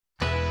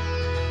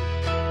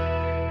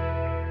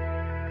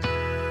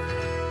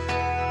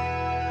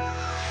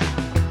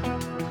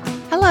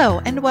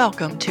Hello and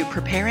welcome to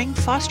Preparing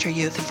Foster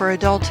Youth for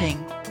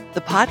Adulting,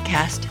 the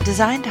podcast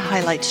designed to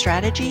highlight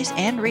strategies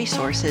and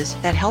resources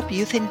that help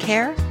youth in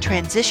care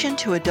transition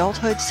to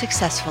adulthood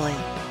successfully.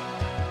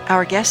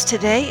 Our guest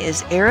today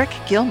is Eric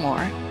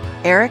Gilmore.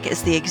 Eric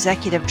is the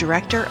Executive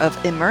Director of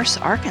Immerse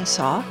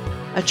Arkansas,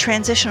 a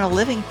transitional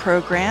living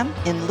program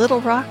in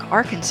Little Rock,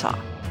 Arkansas.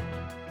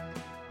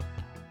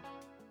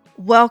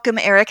 Welcome,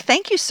 Eric.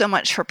 Thank you so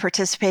much for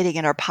participating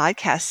in our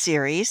podcast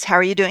series. How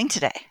are you doing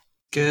today?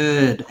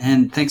 Good.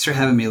 And thanks for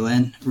having me,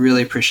 Lynn.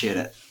 Really appreciate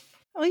it.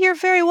 Well, you're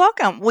very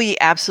welcome. We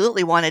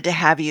absolutely wanted to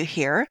have you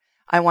here.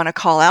 I want to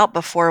call out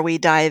before we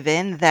dive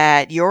in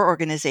that your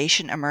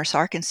organization, Immerse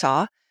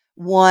Arkansas,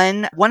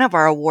 won one of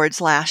our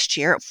awards last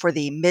year for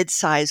the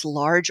mid-size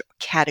large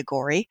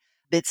category,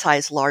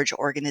 mid-size large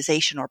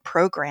organization or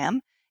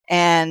program.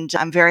 And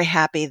I'm very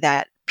happy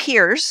that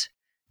peers,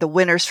 the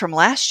winners from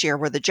last year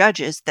were the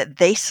judges, that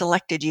they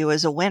selected you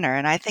as a winner.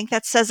 And I think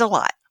that says a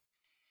lot.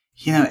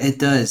 You know, it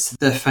does.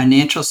 The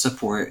financial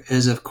support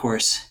is, of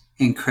course,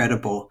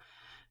 incredible.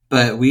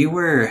 But we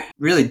were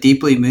really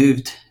deeply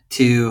moved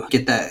to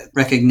get that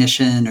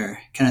recognition or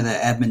kind of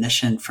that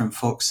admonition from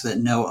folks that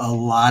know a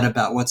lot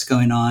about what's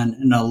going on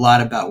and a lot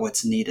about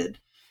what's needed.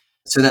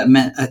 So that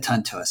meant a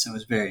ton to us and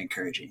was very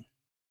encouraging.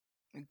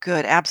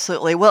 Good,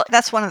 absolutely. Well,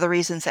 that's one of the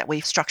reasons that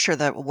we structure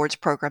the awards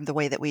program the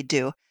way that we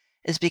do,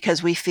 is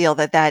because we feel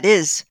that that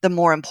is the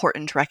more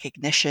important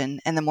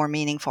recognition and the more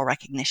meaningful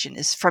recognition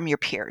is from your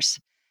peers.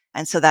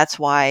 And so that's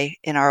why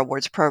in our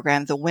awards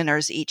program, the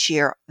winners each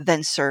year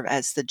then serve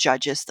as the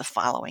judges the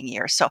following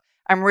year. So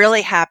I'm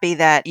really happy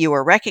that you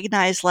were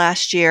recognized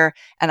last year,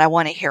 and I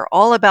want to hear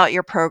all about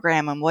your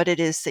program and what it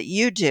is that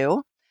you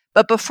do.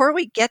 But before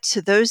we get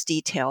to those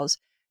details,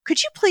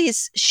 could you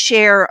please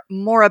share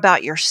more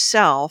about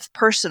yourself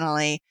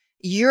personally,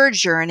 your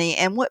journey,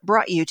 and what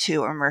brought you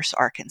to Immerse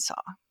Arkansas?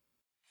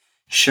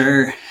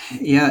 Sure.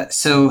 Yeah.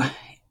 So,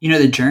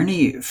 the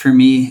journey for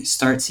me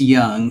starts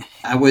young.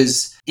 I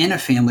was in a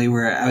family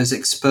where I was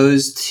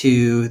exposed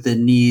to the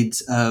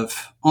needs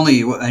of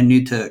only what I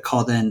knew to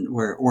call then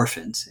were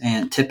orphans,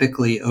 and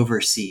typically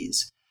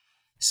overseas.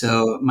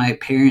 So my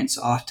parents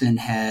often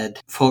had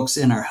folks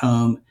in our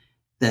home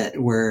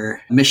that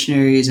were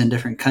missionaries in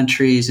different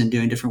countries and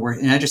doing different work.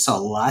 And I just saw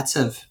lots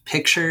of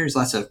pictures,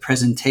 lots of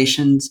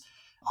presentations,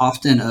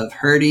 often of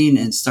hurting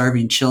and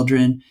starving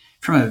children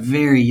from a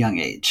very young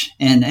age.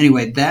 And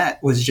anyway,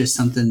 that was just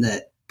something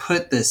that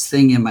put this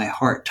thing in my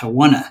heart to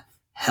want to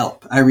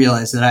help. I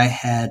realized that I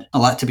had a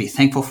lot to be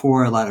thankful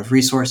for, a lot of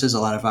resources, a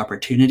lot of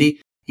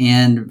opportunity,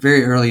 and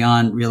very early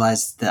on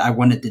realized that I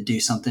wanted to do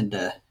something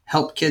to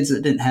help kids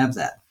that didn't have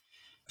that.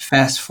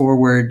 Fast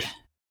forward,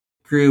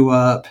 grew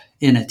up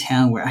in a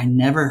town where I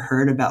never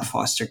heard about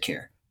foster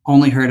care,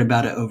 only heard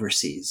about it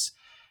overseas,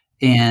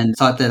 and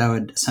thought that I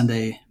would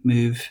someday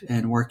move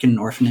and work in an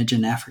orphanage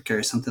in Africa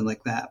or something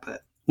like that.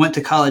 But went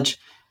to college,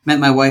 met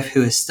my wife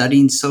who is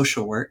studying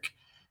social work.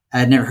 I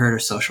had never heard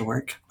of social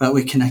work, but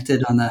we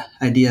connected on the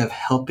idea of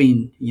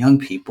helping young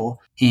people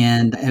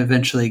and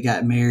eventually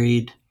got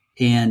married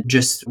and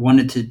just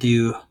wanted to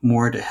do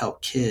more to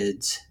help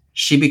kids.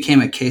 She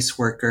became a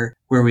caseworker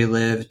where we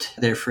lived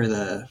there for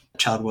the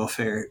child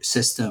welfare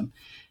system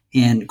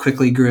and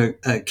quickly grew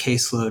a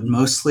caseload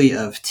mostly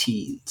of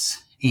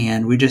teens.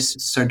 And we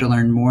just started to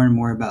learn more and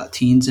more about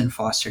teens in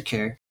foster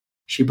care.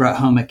 She brought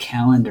home a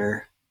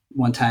calendar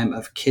one time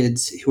of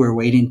kids who are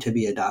waiting to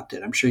be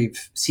adopted. I'm sure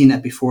you've seen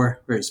that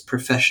before, where it's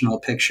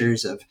professional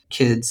pictures of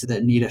kids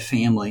that need a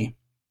family.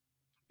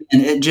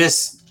 And it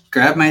just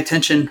grabbed my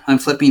attention. I'm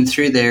flipping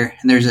through there,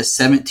 and there's a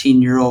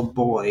 17-year-old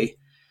boy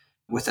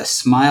with a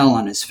smile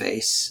on his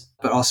face,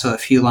 but also a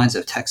few lines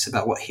of text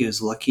about what he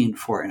was looking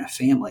for in a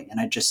family. And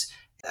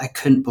I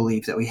couldn't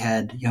believe that we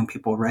had young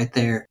people right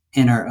there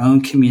in our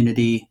own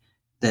community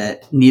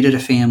that needed a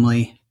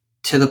family,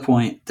 to the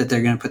point that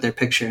they're going to put their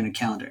picture in a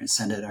calendar and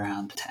send it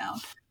around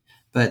town.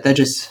 But that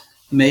just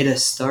made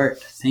us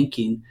start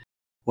thinking,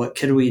 what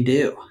could we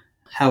do?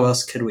 How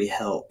else could we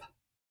help?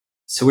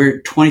 So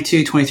we're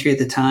 22, 23 at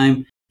the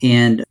time,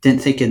 and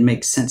didn't think it'd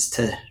make sense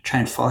to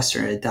try and foster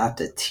and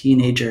adopt a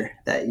teenager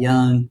that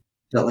young.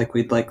 Felt like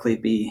we'd likely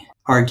be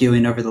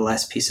arguing over the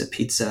last piece of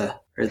pizza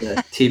or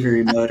the TV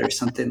remote or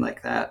something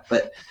like that.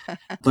 But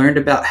learned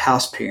about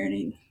house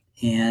parenting.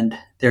 And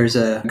there's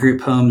a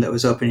group home that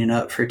was opening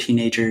up for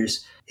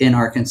teenagers in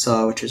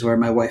Arkansas, which is where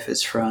my wife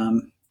is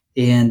from,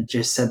 and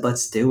just said,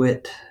 let's do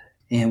it.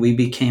 And we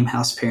became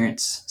house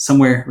parents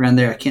somewhere around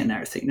there. I can't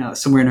never think now,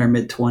 somewhere in our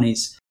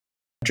mid-20s.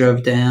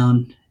 Drove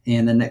down,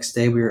 and the next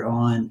day we were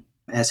on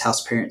as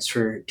house parents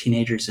for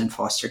teenagers in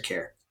foster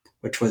care,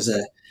 which was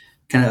a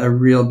kind of a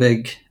real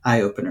big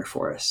eye-opener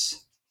for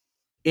us.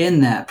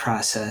 In that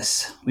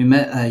process, we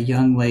met a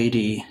young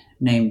lady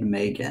named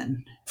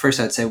Megan. First,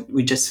 I'd say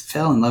we just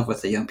fell in love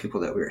with the young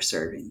people that we were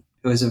serving.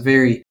 It was a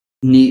very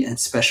neat and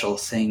special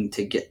thing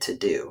to get to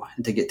do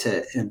and to get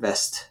to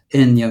invest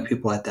in young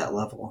people at that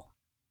level.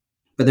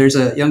 But there's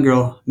a young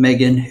girl,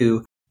 Megan,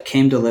 who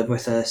came to live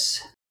with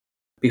us.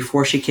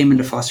 Before she came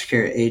into foster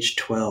care at age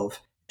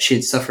 12, she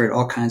had suffered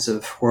all kinds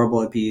of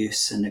horrible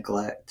abuse and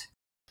neglect.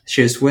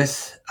 She was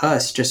with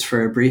us just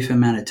for a brief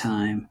amount of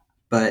time,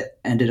 but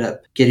ended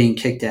up getting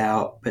kicked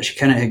out. But she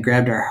kind of had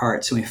grabbed our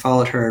hearts, and we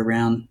followed her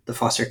around the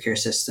foster care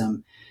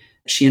system.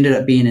 She ended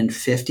up being in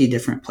 50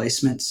 different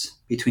placements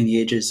between the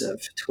ages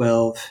of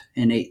 12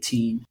 and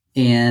 18.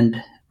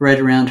 And right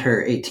around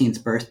her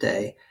 18th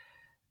birthday,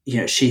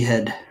 she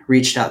had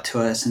reached out to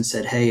us and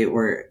said, "Hey,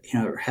 we're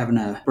having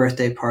a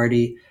birthday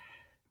party.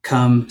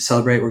 Come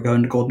celebrate. We're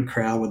going to Golden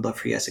Corral. Would love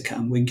for you guys to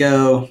come." We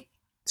go.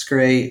 It's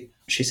great.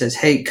 She says,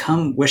 "Hey,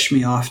 come wish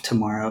me off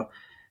tomorrow.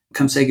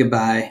 Come say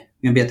goodbye. I'm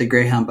going to be at the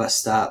Greyhound bus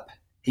stop,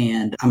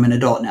 and I'm an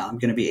adult now. I'm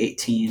going to be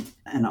 18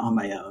 and on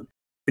my own."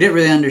 We didn't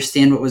really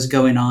understand what was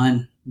going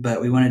on,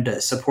 but we wanted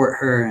to support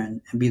her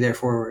and be there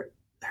for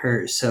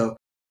her. So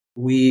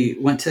we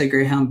went to the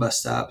Greyhound bus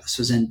stop. This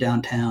was in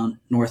downtown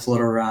North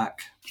Little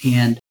Rock.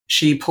 And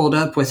she pulled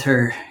up with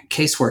her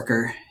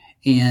caseworker,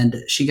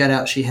 and she got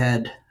out. She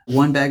had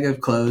one bag of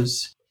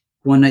clothes,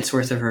 one night's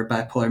worth of her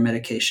bipolar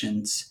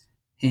medications,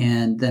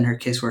 and then her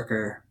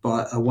caseworker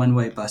bought a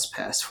one-way bus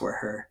pass for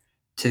her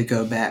to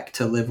go back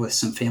to live with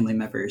some family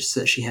members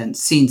that she hadn't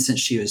seen since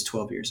she was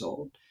 12 years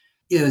old.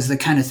 It was the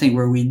kind of thing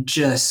where we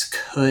just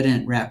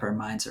couldn't wrap our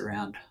minds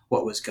around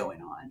what was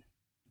going on.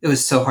 It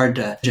was so hard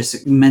to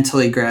just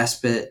mentally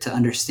grasp it, to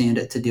understand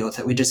it, to deal with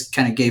it. We just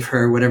kind of gave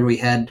her whatever we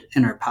had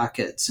in our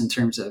pockets in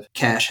terms of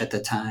cash at the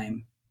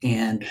time.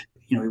 And,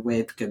 we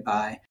waved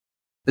goodbye.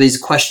 But these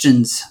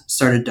questions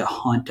started to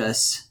haunt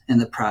us in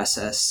the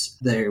process.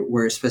 There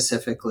were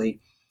specifically,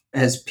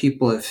 as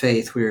people of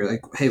faith, we were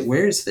like, "Hey,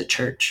 where's the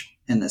church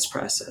in this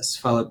process?"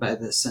 Followed by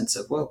the sense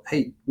of, "Well,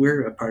 hey,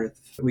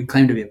 we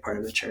claim to be a part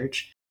of the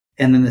church."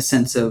 And then the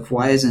sense of,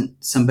 why isn't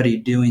somebody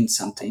doing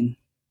something?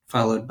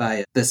 Followed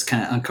by this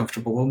kind of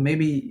uncomfortable, "Well,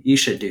 maybe you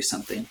should do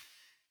something."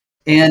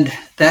 And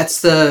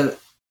that's the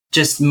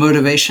just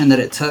motivation that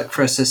it took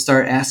for us to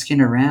start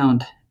asking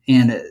around.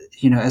 And,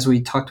 as we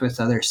talked with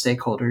other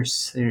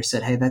stakeholders, they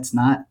said, "Hey, that's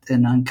not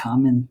an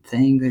uncommon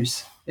thing."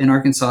 In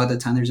Arkansas at the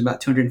time, there's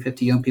about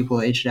 250 young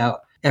people aged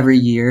out every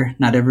year.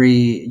 Not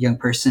every young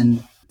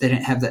person, they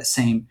didn't have that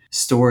same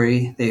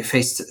story. They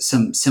faced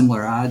some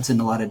similar odds in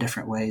a lot of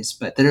different ways,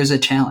 but there was a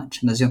challenge,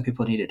 and those young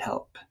people needed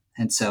help.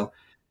 And so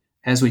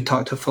as we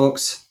talked to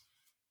folks,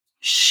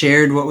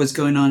 shared what was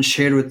going on,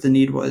 shared what the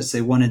need was,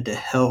 they wanted to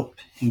help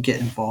and get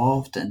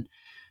involved. And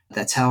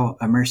that's how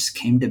Immerse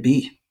came to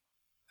be.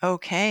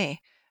 Okay.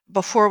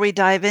 Before we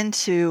dive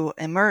into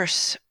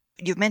Immerse,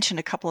 you've mentioned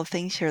a couple of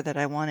things here that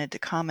I wanted to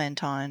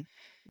comment on.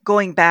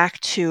 Going back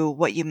to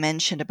what you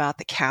mentioned about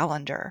the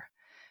calendar.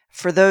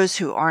 For those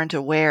who aren't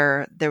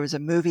aware, there was a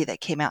movie that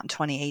came out in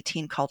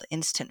 2018 called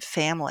Instant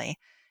Family.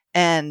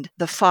 And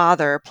the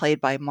father,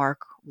 played by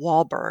Mark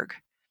Wahlberg,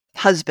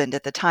 husband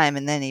at the time,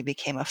 and then he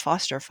became a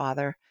foster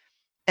father,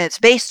 and it's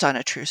based on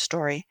a true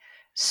story,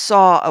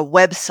 saw a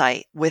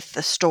website with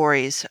the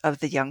stories of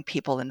the young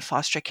people in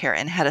foster care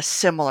and had a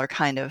similar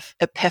kind of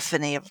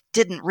epiphany of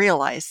didn't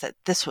realize that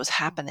this was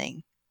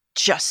happening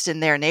just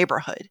in their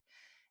neighborhood.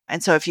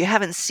 And so if you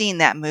haven't seen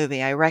that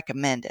movie, I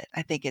recommend it.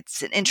 I think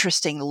it's an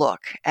interesting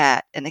look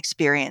at an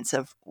experience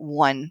of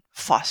one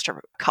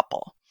foster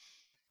couple.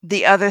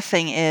 The other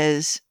thing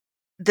is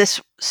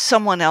this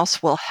someone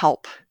else will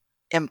help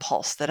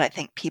impulse that I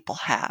think people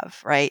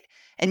have, right?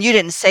 And you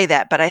didn't say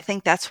that, but I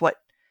think that's what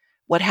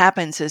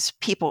happens is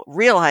people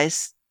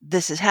realize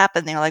this has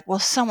happened. They're like, well,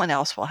 someone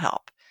else will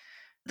help.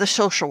 The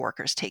social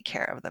workers take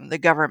care of them. The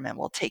government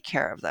will take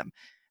care of them.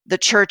 The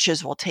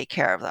churches will take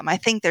care of them. I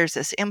think there's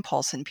this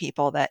impulse in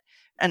people, that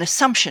an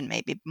assumption,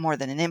 maybe more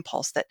than an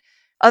impulse, that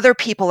other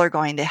people are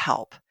going to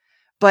help.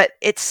 But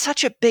it's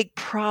such a big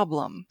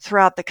problem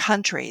throughout the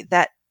country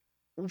that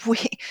we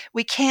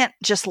we can't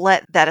just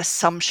let that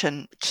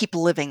assumption keep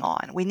living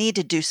on. We need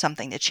to do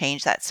something to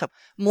change that so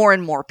more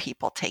and more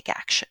people take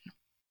action.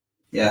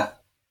 Yeah,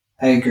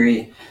 I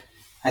agree.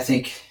 I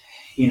think,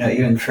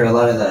 even for a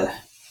lot of the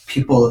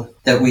people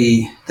that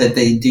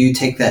they do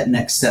take that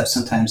next step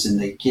sometimes, and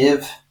they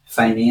give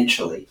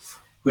financially,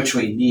 which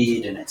we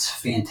need, and it's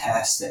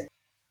fantastic.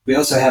 We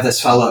also have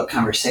this follow-up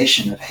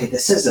conversation of, hey, at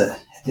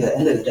the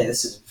end of the day,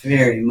 this is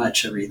very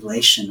much a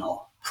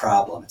relational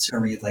problem. It's a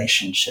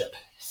relationship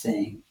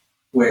thing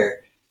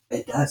where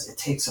it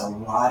takes a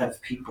lot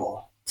of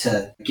people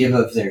to give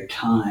of their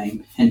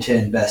time and to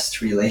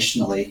invest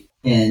relationally.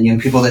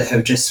 And, people that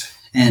have just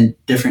in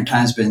different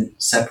times been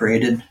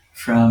separated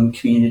from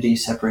community,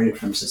 separated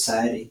from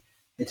society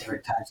at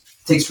different times.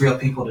 It takes real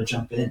people to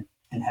jump in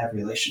and have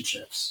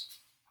relationships.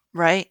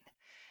 Right.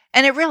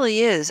 And it really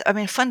is. I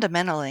mean,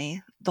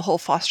 fundamentally, the whole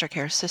foster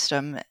care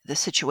system, the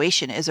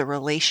situation is a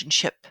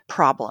relationship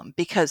problem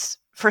because,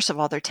 first of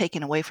all, they're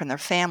taken away from their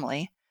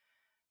family,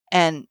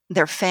 and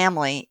their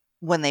family,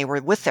 when they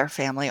were with their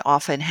family,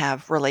 often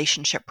have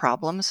relationship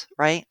problems,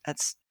 right?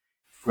 That's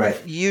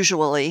Right.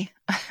 usually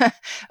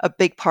a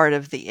big part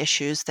of the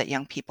issues that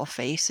young people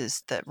face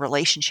is the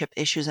relationship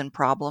issues and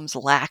problems,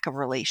 lack of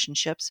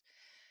relationships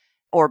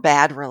or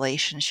bad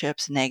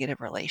relationships,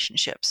 negative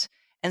relationships.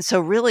 And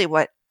so really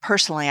what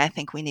personally I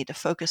think we need to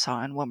focus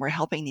on when we're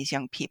helping these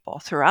young people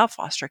throughout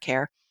foster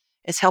care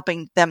is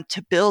helping them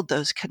to build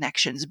those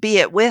connections, be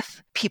it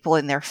with people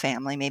in their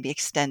family, maybe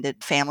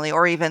extended family,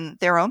 or even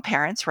their own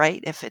parents,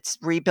 right? If it's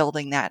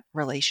rebuilding that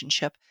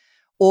relationship,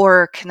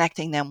 or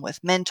connecting them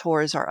with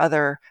mentors or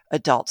other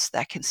adults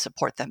that can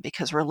support them,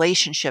 because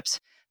relationships,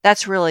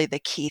 that's really the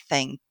key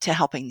thing to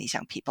helping these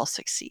young people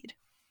succeed.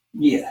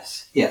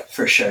 Yes. Yeah,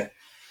 for sure.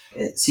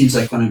 It seems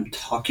like when I'm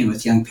talking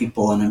with young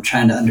people and I'm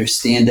trying to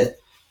understand it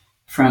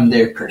from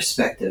their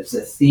perspectives,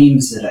 the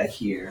themes that I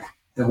hear,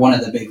 one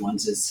of the big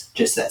ones is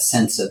just that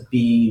sense of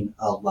being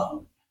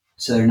alone.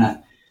 So they're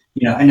not,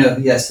 I know,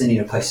 yes, they need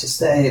a place to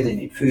stay, they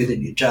need food, they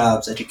need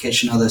jobs,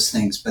 education, all those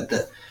things. But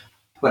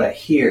what I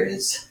hear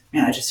is,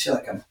 man, I just feel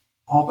like I'm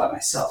all by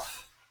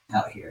myself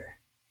out here.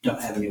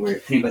 Don't have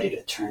anybody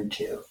to turn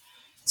to.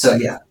 So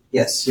yeah,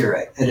 yes, you're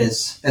right. It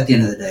is, at the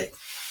end of the day,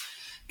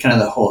 kind of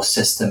the whole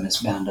system is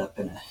bound up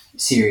in a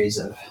series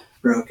of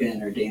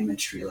broken or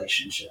damaged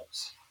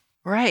relationships.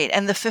 Right.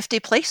 And the 50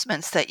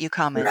 placements that you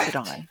commented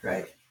on,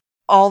 Right.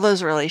 all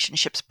those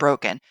relationships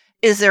broken.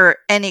 Is there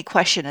any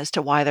question as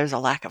to why there's a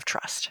lack of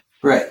trust?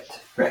 Right.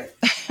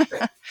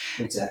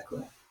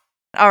 Exactly.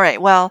 All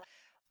right. Well,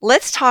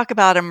 let's talk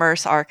about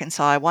Immerse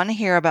Arkansas. I want to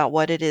hear about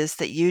what it is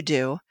that you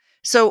do.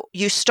 So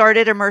you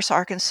started Immerse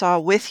Arkansas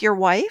with your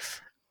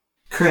wife?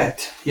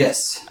 Correct.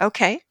 Yes.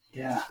 Okay.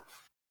 Yeah.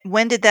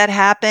 When did that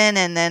happen?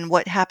 And then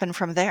what happened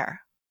from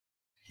there?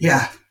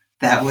 Yeah.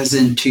 That was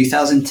in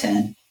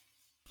 2010.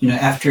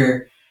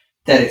 After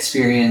that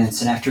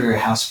experience and after we were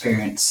house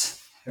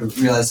parents, I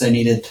realized I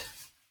needed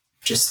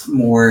just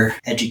more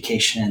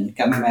education,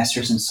 got my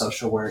master's in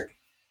social work.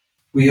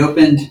 We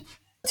opened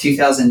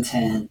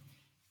 2010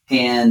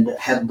 and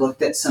had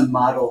looked at some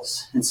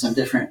models in some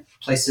different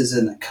places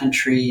in the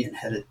country and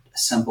had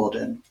assembled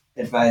an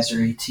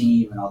advisory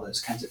team and all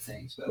those kinds of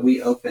things. But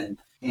we opened,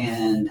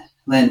 and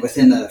then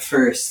within the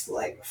first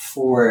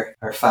 4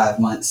 or 5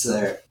 months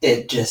there,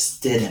 it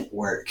just didn't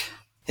work.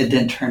 It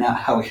didn't turn out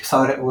how we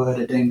thought it would.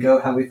 It didn't go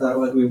how we thought it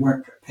would. We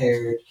weren't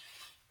prepared.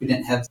 We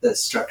didn't have the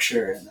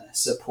structure and the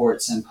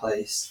supports in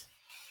place.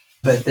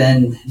 But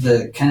then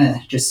the kind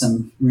of just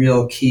some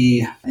real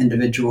key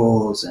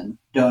individuals and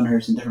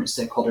donors and different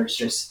stakeholders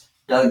just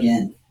dug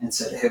in and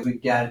said, hey,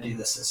 we've got to do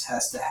this. This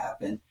has to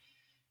happen.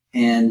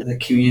 And the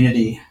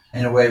community,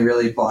 in a way,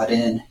 really bought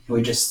in.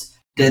 We just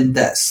did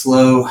that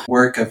slow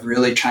work of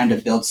really trying to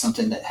build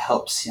something that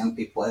helps young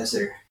people as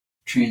they're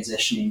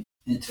transitioning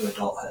into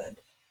adulthood.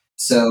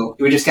 So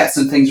we just got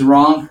some things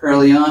wrong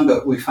early on,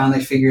 but we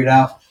finally figured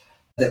out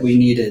that we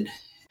needed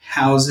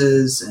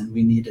houses and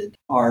we needed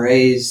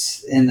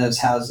RAs in those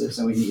houses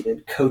and we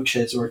needed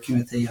coaches working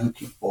with the young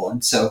people.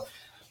 And so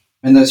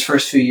in those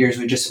first few years,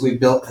 we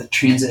built a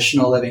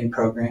transitional living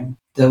program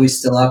that we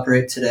still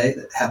operate today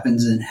that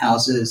happens in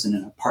houses and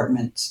in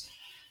apartments.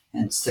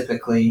 And it's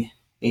typically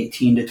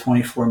 18 to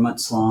 24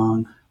 months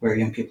long, where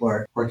young people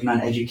are working on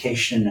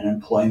education and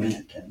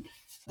employment and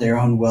their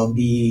own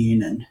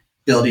well-being and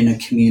building a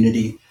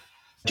community,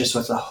 just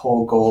with the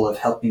whole goal of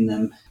helping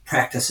them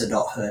practice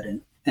adulthood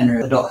and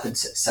enter adulthood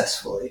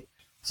successfully.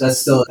 So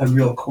that's still a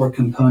real core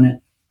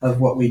component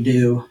of what we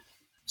do.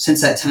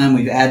 Since that time,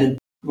 we've added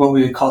what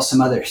we would call some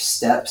other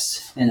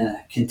steps in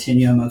a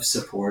continuum of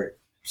support.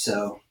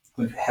 So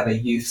we have a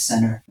youth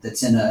center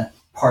that's in a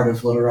part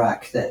of Little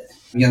Rock that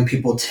young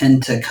people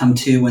tend to come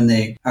to when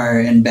they are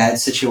in bad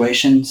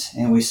situations,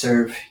 and we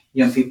serve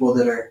young people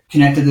that are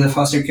connected to the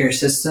foster care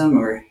system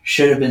or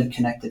should have been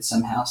connected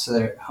somehow, so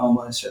they're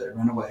homeless or they're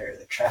runaway or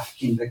they're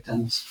trafficking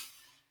victims.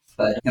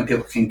 But young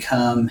people can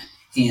come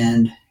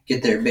and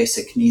get their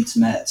basic needs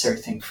met. It's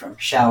everything from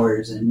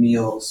showers and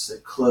meals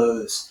and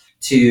clothes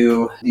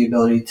to the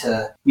ability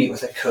to meet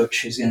with a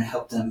coach who's going to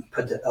help them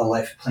put a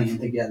life plan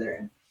together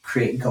and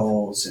create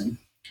goals and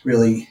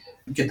really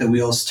get the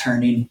wheels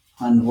turning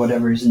on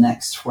whatever's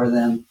next for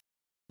them.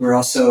 We're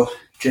also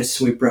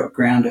we broke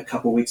ground a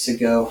couple weeks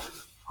ago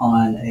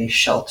on a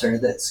shelter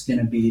that's going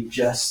to be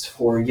just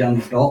for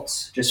young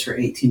adults, just for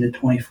 18 to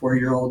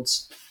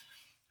 24-year-olds.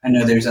 I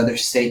know there's other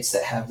states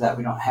that have that.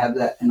 We don't have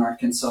that in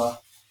Arkansas.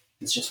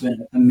 It's just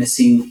been a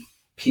missing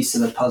piece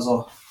of the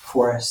puzzle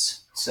for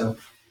us. So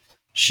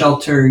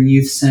shelter,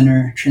 youth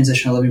center,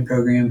 transitional living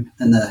program,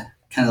 and the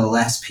kind of the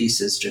last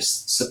piece is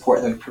just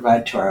support that we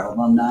provide to our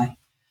alumni,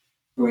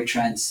 where we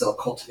try and still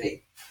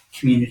cultivate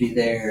community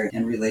there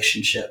and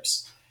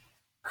relationships,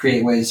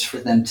 create ways for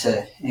them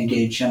to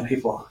engage young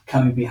people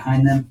coming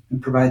behind them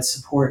and provide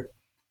support,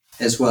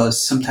 as well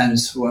as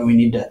sometimes when we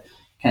need to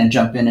kind of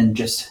jump in and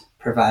just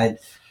provide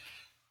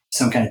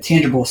some kind of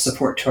tangible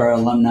support to our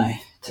alumni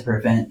to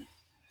prevent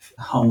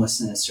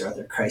homelessness or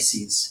other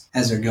crises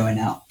as they're going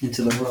out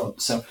into the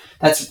world. So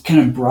that's kind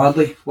of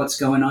broadly what's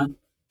going on,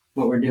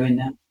 what we're doing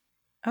now.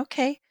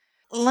 Okay.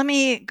 Let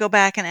me go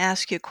back and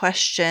ask you a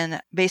question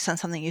based on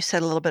something you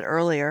said a little bit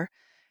earlier.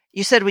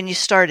 You said when you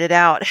started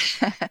out,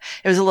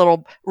 it was a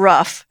little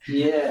rough.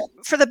 Yeah.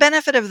 For the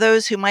benefit of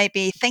those who might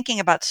be thinking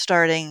about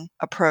starting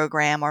a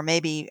program or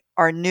maybe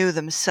are new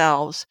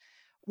themselves,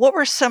 What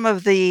were some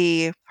of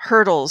the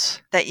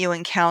hurdles that you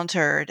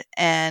encountered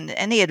and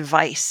any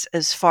advice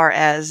as far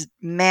as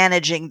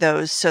managing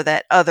those so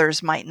that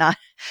others might not,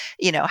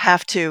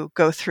 have to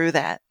go through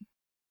that?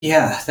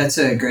 Yeah, that's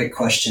a great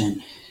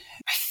question.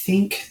 I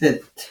think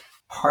that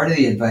part of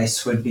the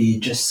advice would be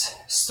just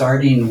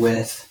starting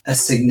with a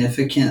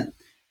significant,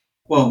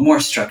 more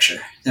structure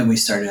than we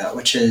started out,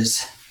 which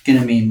is going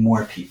to mean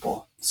more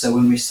people. So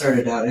when we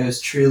started out, it was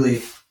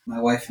truly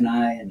my wife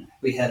and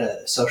we had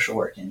a social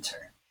work intern.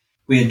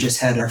 We had just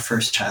had our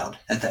first child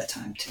at that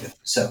time too.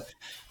 So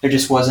there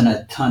just wasn't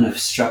a ton of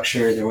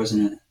structure. There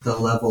wasn't the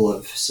level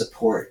of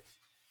support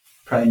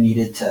probably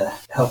needed to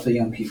help the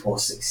young people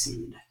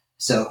succeed.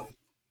 So,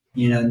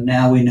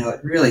 now we know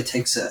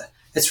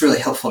it's really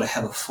helpful to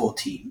have a full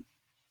team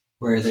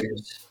where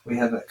we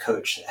have a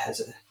coach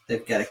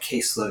they've got a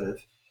caseload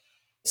of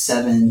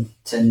 7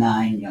 to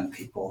 9 young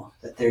people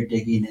that they're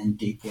digging in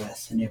deep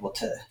with and able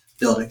to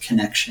build a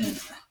connection,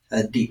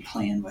 a deep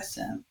plan with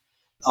them.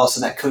 Also,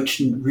 that coach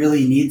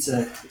really needs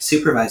a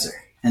supervisor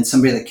and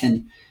somebody that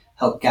can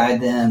help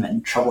guide them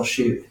and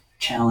troubleshoot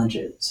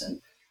challenges,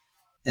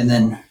 and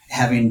then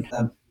having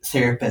a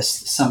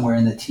therapist somewhere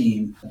in the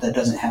team that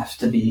doesn't have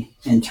to be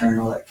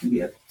internal, that can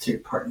be through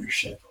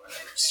partnership or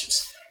whatever. It's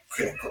just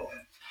critical.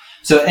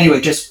 So anyway,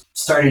 just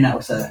starting out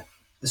with a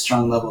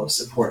strong level of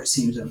support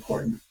seems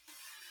important.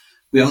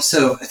 We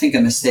also, I think a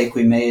mistake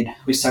we made,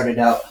 we started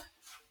out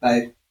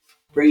by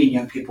bringing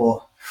young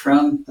people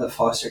from the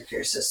foster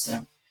care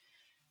system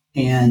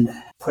and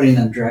putting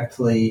them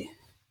directly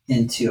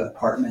into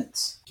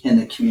apartments in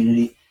the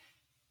community.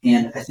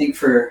 And I think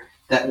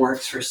that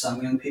works for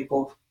some young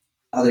people.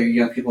 Other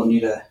young people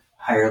need a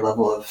higher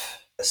level of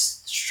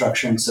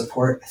structure and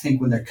support. I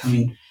think when they're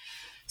coming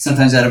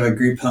sometimes out of a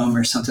group home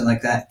or something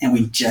like that, and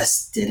we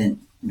just didn't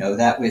know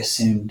that, we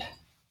assumed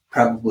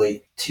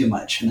probably too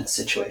much in that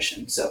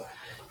situation. So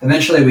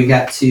eventually we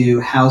got to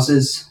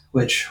houses,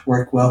 which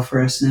work well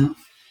for us now.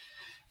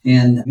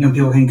 And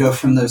people can go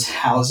from those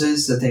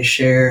houses that they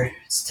share.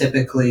 It's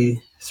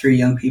typically 3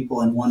 young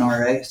people and 1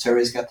 RA. So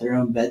everybody's got their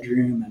own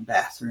bedroom and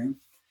bathroom.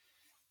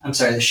 I'm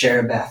sorry, they share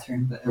a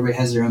bathroom, but everybody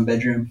has their own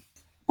bedroom.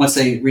 Once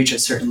they reach a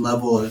certain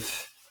level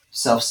of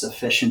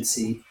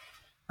self-sufficiency,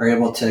 are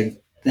able to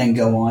then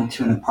go on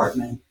to an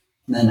apartment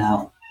and then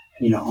out,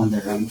 on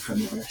their own from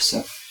there.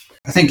 So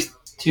I think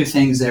 2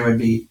 things there would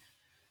be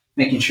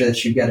making sure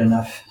that you've got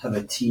enough of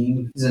a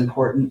team is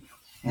important.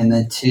 And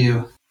then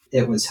 2,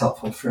 it was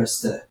helpful for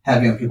us to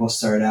have young people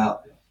start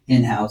out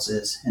in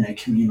houses in a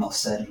communal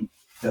setting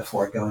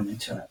before going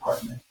into an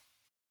apartment.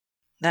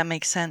 That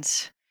makes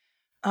sense.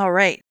 All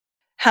right.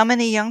 How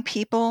many young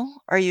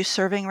people are you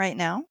serving right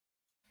now?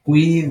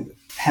 We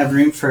have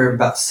room for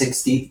about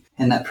 60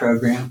 in that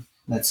program.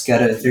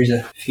 There's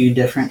a few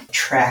different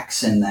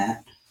tracks in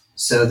that.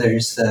 So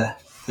there's the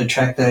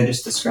track that I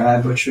just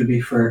described, which would be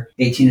for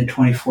 18 to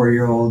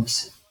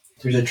 24-year-olds.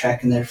 There's a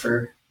track in there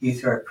for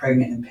youth who are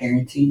pregnant and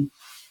parenting.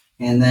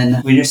 And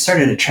then we just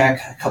started a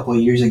track a couple of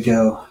years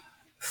ago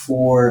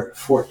for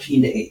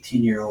 14 to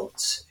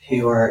 18-year-olds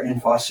who are in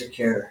foster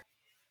care.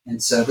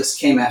 And so this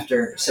came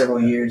after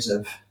several years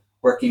of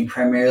working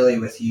primarily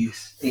with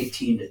youth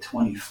 18 to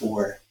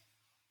 24.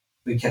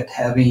 We kept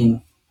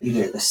having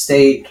either the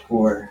state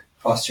or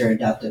foster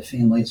adoptive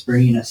families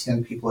bringing us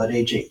young people at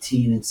age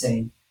 18 and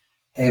saying,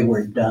 hey,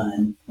 we're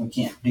done. We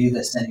can't do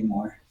this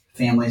anymore.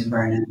 Families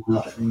burning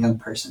out, the young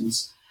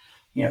person's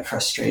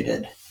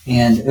frustrated.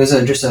 And it was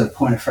just a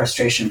point of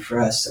frustration for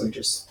us. So we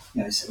just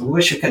said, we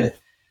wish we could have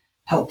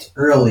helped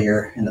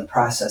earlier in the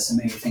process and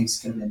maybe things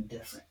could have been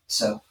different.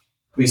 So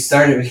we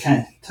kind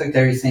of took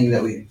everything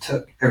that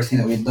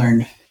we'd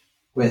learned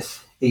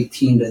with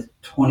 18 to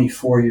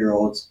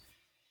 24-year-olds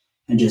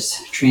and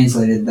just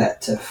translated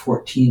that to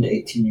 14 to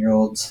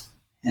 18-year-olds,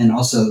 and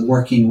also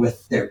working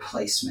with their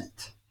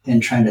placement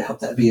and trying to help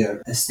that be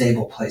a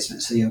stable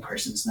placement so the young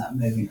person's not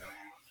moving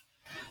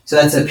around. So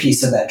that's a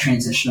piece of that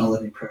transitional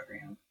living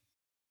program.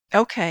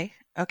 Okay.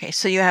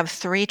 So you have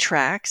 3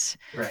 tracks.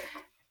 Right.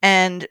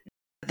 And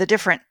the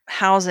different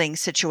housing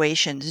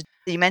situations.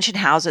 You mentioned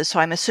houses, so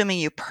I'm assuming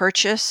you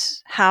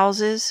purchase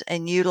houses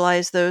and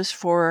utilize those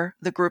for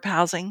the group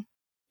housing?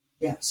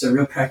 Yeah, so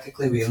real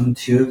practically, we own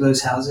 2 of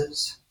those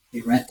houses.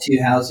 We rent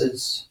 2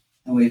 houses,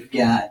 and we've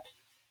got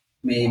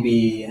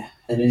maybe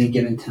at any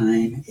given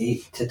time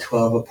 8 to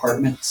 12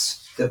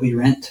 apartments that we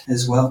rent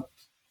as well.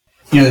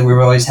 We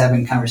were always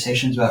having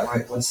conversations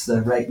about what's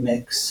the right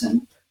mix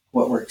and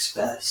what works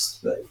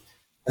best, but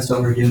that's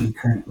what we're doing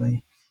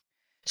currently.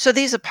 So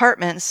these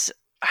apartments,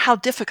 how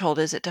difficult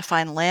is it to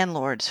find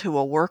landlords who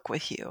will work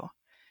with you?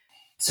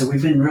 So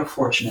we've been real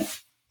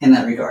fortunate in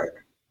that regard.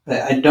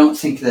 But I don't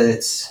think that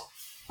it's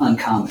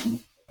uncommon.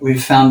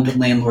 We've found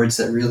landlords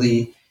that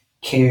really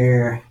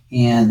care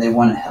and they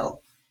want to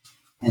help.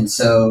 And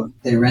so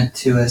they rent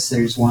to us.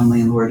 There's one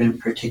landlord in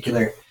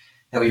particular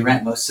that we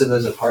rent most of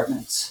those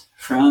apartments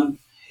from,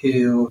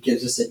 who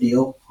gives us a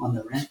deal on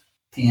the rent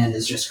and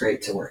is just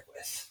great to work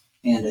with.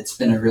 And it's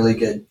been a really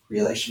good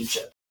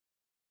relationship.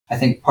 I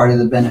think part of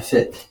the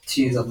benefit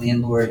to the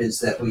landlord is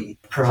that we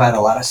provide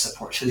a lot of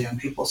support to the young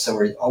people. So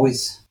we're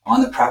always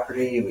on the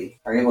property. We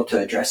are able to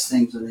address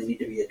things when they need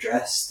to be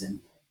addressed. And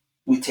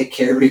we take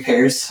care of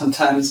repairs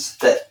sometimes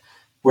that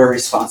we're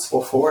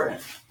responsible for.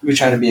 And we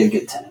try to be a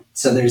good tenant.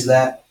 So there's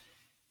that.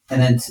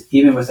 And then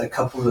even with a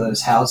couple of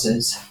those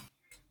houses,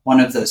 one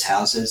of those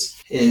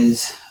houses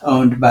is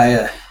owned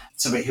by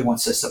somebody who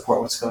wants to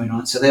support what's going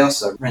on. So they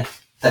also rent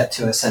that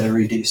to us at a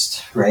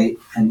reduced rate,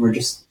 and we're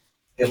just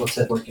able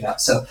to work it out.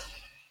 So,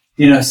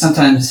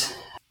 sometimes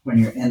when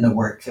you're in the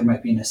work, there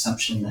might be an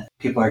assumption that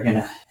people are going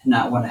to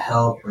not want to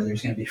help, or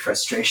there's going to be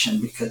frustration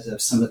because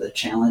of some of the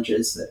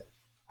challenges that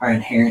are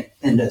inherent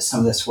into some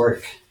of this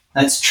work.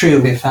 That's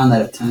true. We've found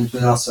that at times,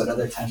 but also at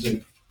other times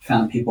we've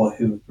found people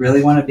who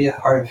really want to be a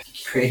part of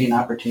creating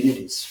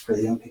opportunities for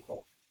the young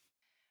people.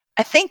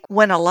 I think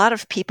when a lot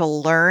of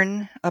people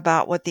learn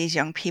about what these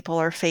young people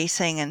are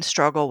facing and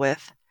struggle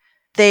with,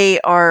 they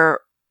are,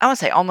 I would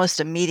say,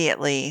 almost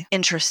immediately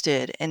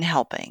interested in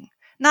helping.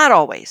 Not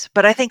always,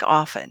 but I think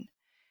often.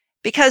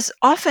 Because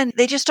often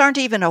they just aren't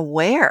even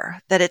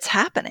aware that it's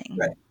happening.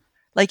 Right.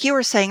 Like you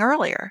were saying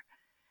earlier,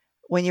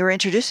 when you were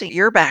introducing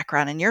your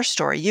background and your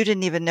story, you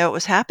didn't even know it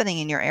was happening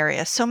in your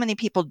area. So many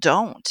people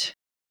don't.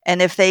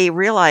 And if they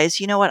realize,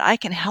 you know what, I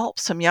can help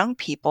some young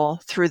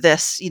people through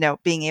this,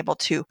 being able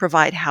to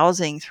provide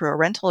housing through a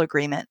rental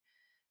agreement,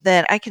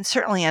 then I can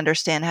certainly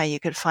understand how you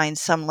could find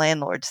some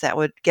landlords that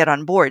would get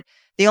on board.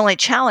 The only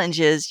challenge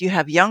is you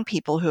have young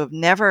people who have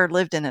never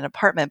lived in an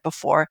apartment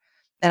before.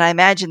 And I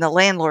imagine the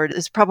landlord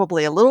is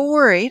probably a little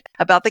worried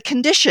about the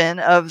condition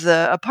of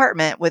the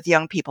apartment with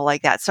young people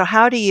like that. So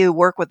how do you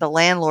work with the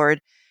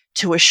landlord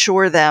to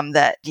assure them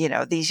that,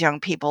 these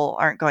young people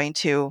aren't going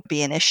to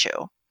be an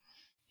issue?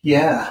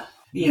 Yeah.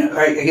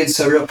 Right, again,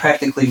 so real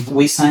practically,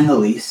 we sign the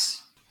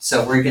lease.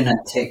 So we're going to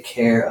take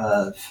care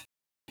of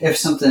if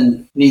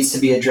something needs to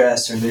be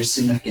addressed or there's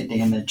significant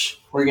damage,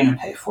 we're going to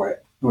pay for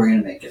it. We're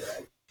going to make it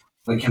right.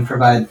 We can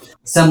provide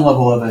some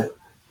level of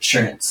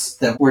assurance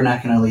that we're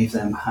not going to leave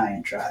them high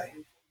and dry.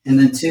 And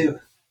then two,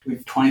 we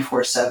have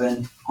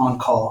 24/7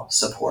 on-call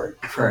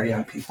support for our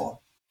young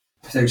people.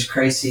 If there's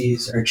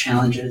crises or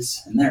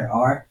challenges, and there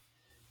are,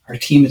 our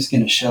team is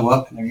going to show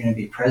up and they're going to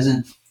be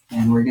present,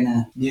 and we're going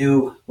to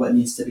do what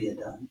needs to be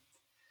done.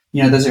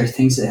 Those are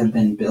things that have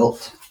been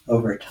built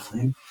over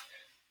time.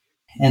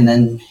 And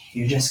then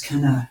you just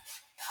kind of,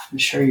 I'm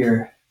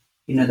sure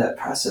that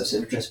process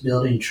of just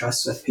building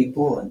trust with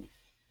people and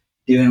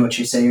doing what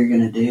you say you're going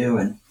to do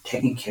and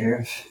taking care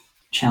of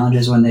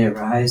challenges when they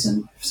arise.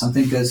 And if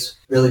something goes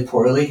really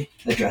poorly,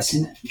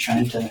 addressing it and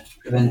trying to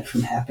prevent it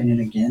from happening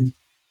again.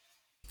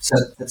 So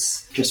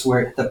that's just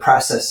where the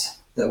process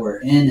that we're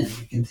in and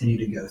we continue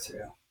to go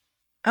through.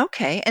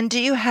 Okay. And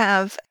do you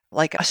have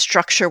like a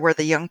structure where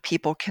the young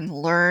people can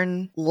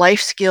learn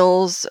life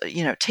skills,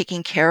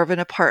 taking care of an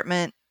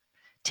apartment,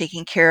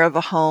 taking care of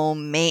a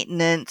home,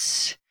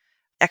 maintenance,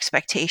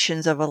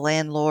 expectations of a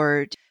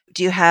landlord?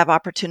 Do you have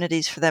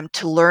opportunities for them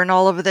to learn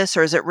all of this,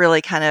 or is it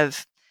really kind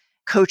of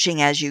coaching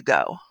as you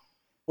go?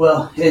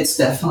 Well, it's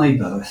definitely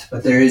both,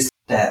 but there is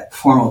that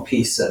formal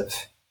piece of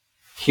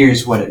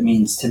here's what it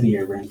means to be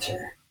a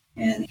renter,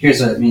 and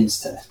here's what it means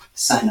to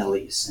sign a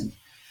lease, and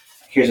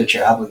here's what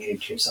you're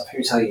obligated to yourself.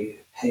 Here's how you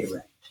pay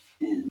rent,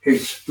 and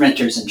here's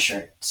renter's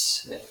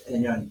insurance.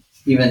 And,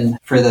 even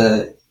for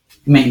the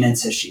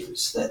maintenance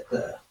issues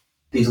that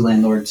these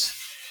landlords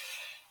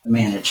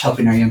manage,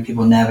 helping our young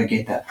people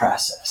navigate that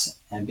process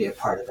and be a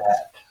part of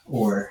that.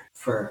 Or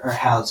for our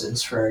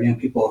houses, for our young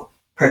people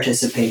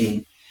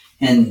participating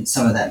in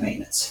some of that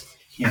maintenance.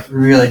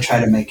 Really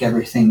try to make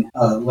everything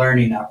a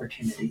learning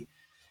opportunity.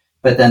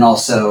 But then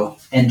also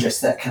in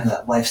just that kind of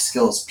that life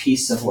skills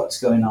piece of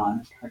what's going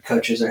on, our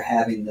coaches are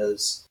having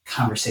those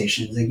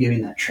conversations and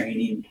giving that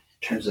training in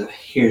terms of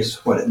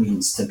here's what it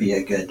means to be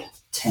a good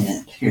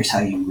tenant. Here's how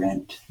you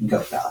rent and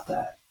go about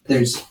that.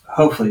 There's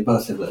hopefully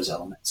both of those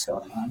elements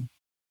going on.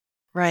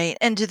 Right.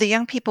 And do the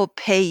young people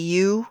pay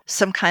you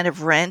some kind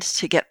of rent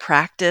to get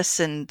practice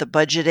and the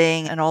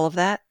budgeting and all of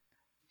that?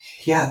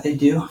 Yeah, they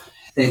do.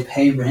 They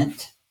pay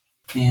rent,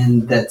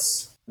 and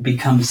that's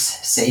becomes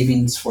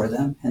savings for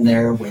them, and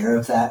they're aware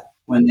of that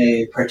when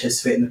they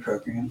participate in the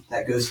program.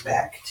 That goes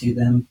back to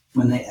them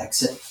when they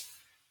exit.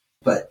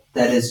 But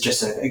that is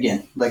just,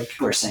 again, like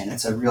we're saying,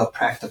 it's a real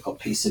practical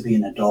piece of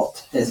being an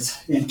adult, is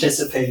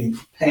anticipating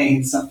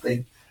paying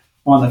something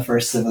on the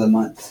first of the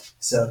month.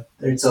 So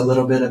there's a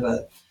little bit of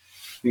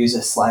we use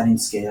a sliding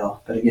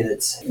scale, but again,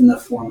 it's in the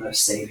form of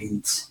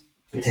savings.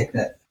 We take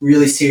that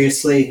really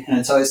seriously, and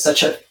it's always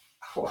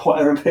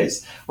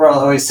we're all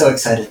always so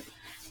excited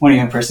when a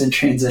young person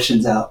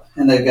transitions out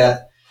and they've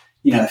got,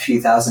 a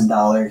few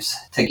 $1,000s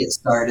to get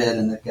started,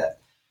 and they've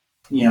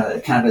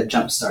got, kind of a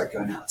jump start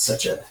going out. It's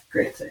such a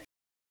great thing.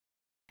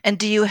 And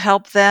do you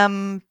help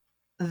them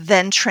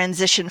then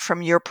transition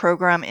from your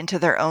program into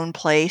their own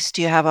place?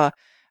 Do you have a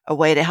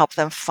way to help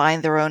them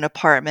find their own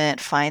apartment,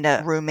 find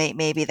a roommate,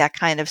 maybe that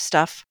kind of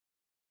stuff?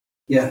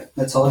 Yeah,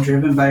 that's all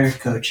driven by our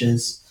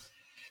coaches.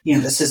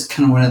 This is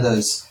kind of one of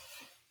those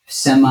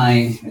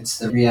it's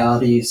the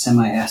reality,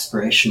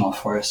 semi-aspirational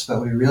for us,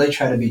 but we really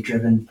try to be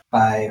driven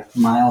by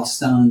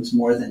milestones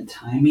more than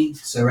timing.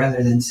 So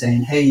rather than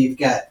saying, hey, you've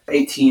got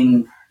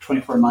 18,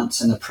 24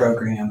 months in the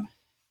program,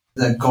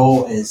 the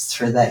goal is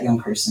for that young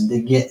person to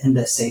get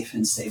into safe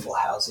and stable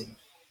housing,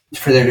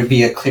 for there to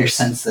be a clear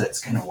sense that it's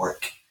going to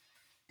work.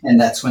 And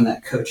that's when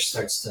that coach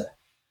starts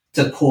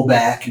to pull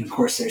back. And of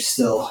course, there's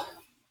still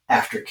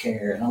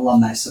aftercare and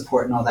alumni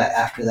support and all that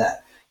after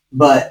that.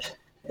 But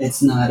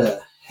it's not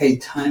a, hey,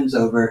 time's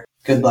over,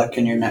 good luck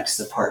in your next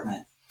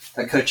department.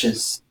 The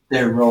coaches,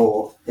 their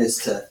role is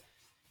to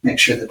make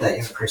sure that that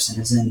young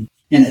person is in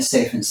a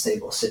safe and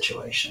stable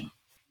situation.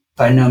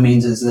 By no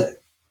means is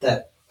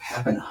that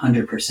happen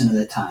 100% of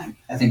the time.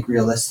 I think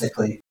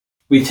realistically,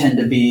 we tend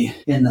to be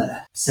in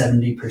the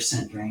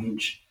 70%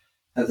 range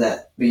of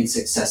that being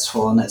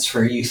successful. And that's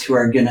for youth who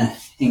are going to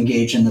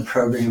engage in the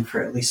program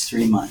for at least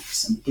 3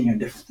 months and,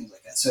 different things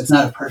like that. So it's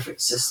not a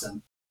perfect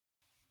system.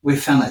 We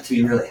found that to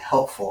be really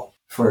helpful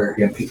for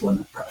young people in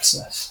the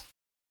process.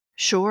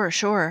 Sure,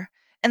 sure.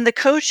 And the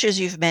coach, as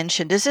you've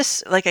mentioned, is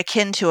this like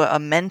akin to a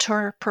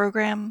mentor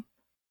program?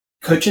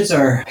 Coaches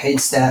are paid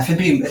staff.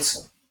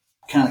 It's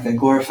kind of like a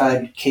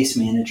glorified case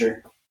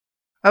manager.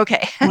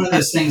 Okay. One of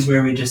those things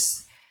where we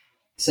just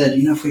said,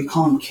 if we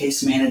call them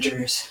case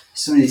managers,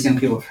 some of these young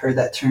people have heard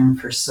that term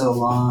for so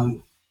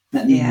long.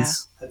 That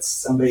means that's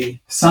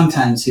somebody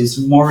sometimes who's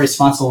more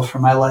responsible for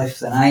my life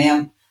than I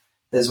am,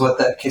 is what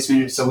that case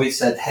manager. So we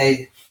said,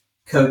 hey,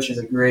 coach is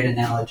a great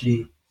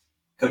analogy.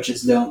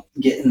 Coaches don't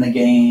get in the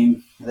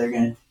game. They're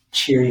going to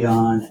cheer you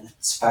on and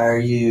inspire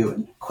you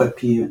and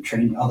equip you and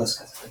train you, all those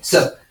kinds of things.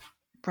 So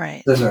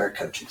right. Those are our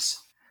coaches.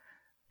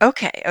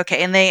 Okay.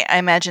 And I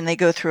imagine they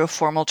go through a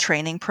formal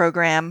training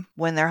program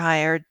when they're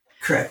hired.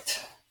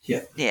 Correct.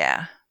 Yeah.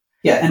 Yeah.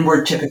 Yeah, and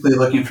we're typically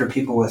looking for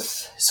people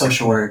with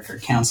social work or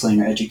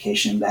counseling or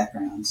education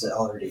backgrounds that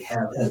already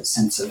have a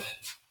sense of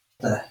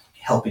the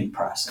helping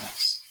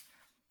process.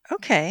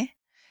 Okay.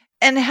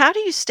 And how do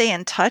you stay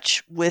in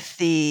touch with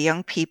the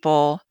young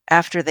people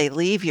after they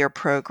leave your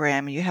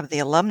program? You have the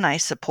alumni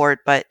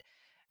support, but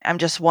I'm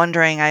just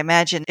wondering, I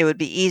imagine it would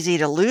be easy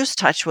to lose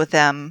touch with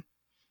them.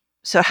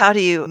 So how do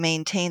you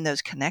maintain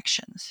those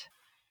connections?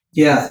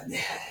 Yeah,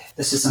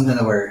 this is something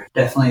that we're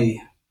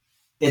definitely,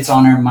 it's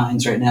on our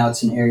minds right now.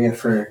 It's an area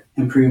for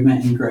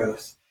improvement and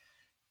growth.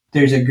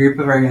 There's a group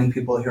of our young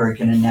people who are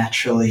going to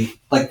naturally,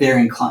 like they're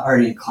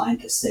already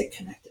inclined to stay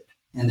connected,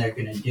 and they're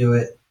going to do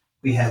it.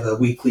 We have a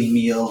weekly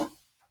meal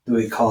that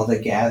we call the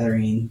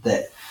gathering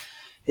that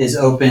is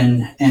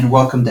open and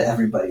welcome to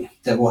everybody,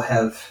 that we'll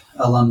have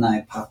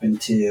alumni pop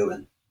into,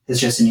 and it's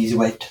just an easy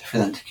way for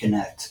them to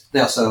connect.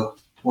 They also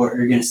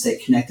are going to stay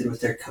connected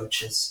with their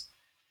coaches.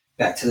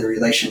 Back to the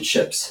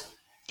relationships.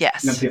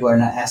 Yes. People are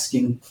not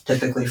asking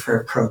typically for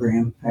a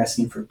program, they're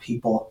asking for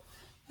people.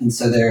 And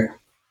so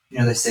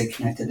they stay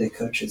connected to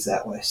coaches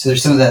that way. So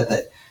there's some of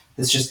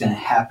that's just going to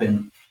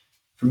happen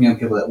from young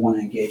people that want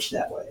to engage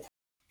that way.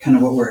 Kind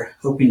of what we're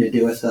hoping to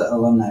do with the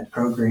alumni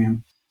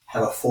program,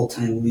 have a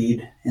full-time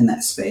lead in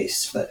that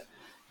space. But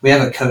we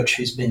have a coach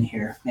who's been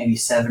here maybe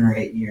 7 or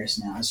 8 years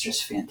now. It's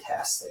just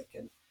fantastic.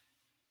 And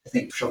I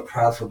think she'll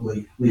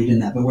probably lead in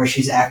that, but where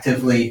she's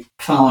actively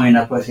following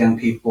up with young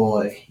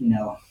people,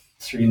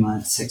 3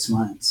 months, 6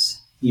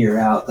 months, year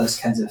out, those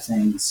kinds of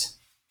things,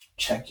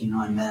 checking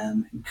on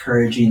them,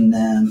 encouraging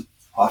them,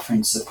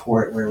 offering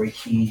support where we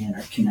can,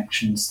 or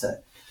connections to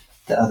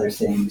other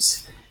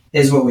things,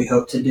 is what we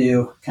hope to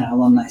do. Kind of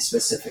alumni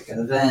specific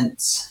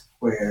events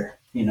where,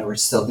 we're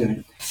still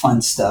doing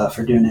fun stuff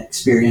or doing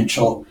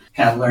experiential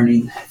kind of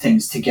learning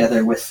things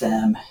together with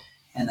them.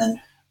 And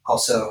then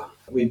also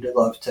we'd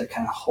love to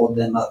kind of hold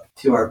them up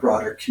to our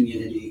broader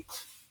community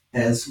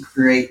as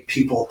great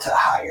people to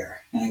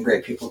hire and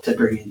great people to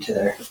bring into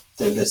their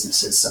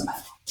businesses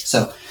somehow.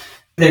 So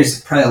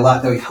there's probably a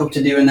lot that we hope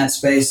to do in that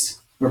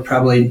space. We're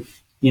probably,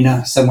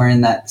 somewhere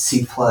in that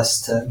C+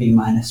 to B-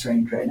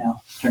 range right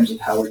now in terms of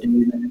how we're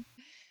doing it.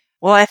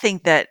 Well, I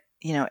think that,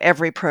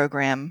 every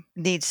program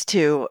needs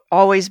to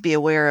always be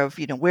aware of,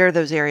 where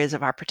those areas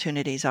of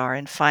opportunities are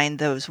and find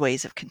those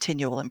ways of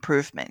continual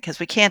improvement, because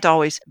we can't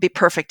always be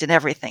perfect in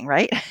everything,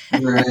 right?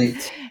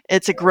 Right.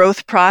 It's a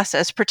growth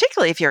process,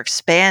 particularly if you're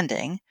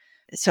expanding.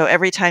 So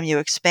every time you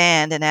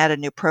expand and add a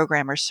new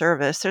program or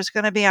service, there's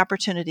going to be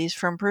opportunities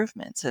for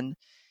improvements. And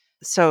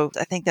so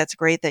I think that's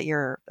great that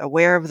you're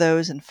aware of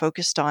those and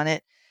focused on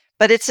it.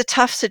 But it's a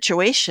tough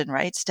situation,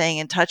 right? Staying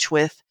in touch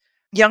with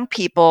young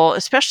people,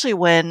 especially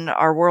when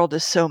our world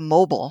is so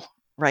mobile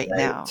right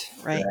now,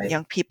 right?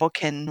 Young people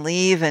can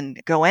leave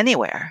and go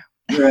anywhere.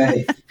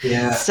 Right.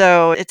 Yeah.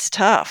 So it's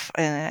tough.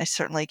 And I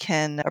certainly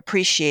can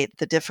appreciate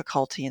the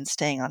difficulty in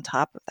staying on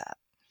top of that.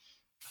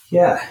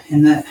 Yeah.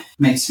 And that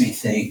makes me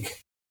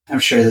think, I'm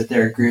sure that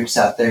there are groups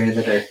out there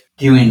that are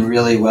doing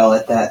really well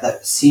at that.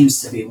 That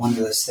seems to be one of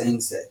those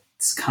things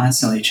that's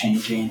constantly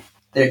changing.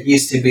 There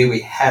used to be,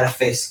 we had a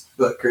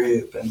Facebook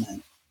group, and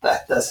then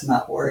that does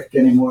not work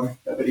anymore.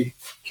 Nobody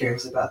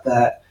cares about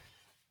that.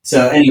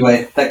 So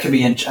anyway, that could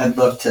be, I'd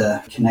love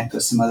to connect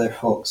with some other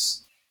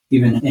folks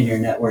even in your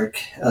network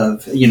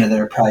of, that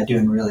are probably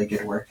doing really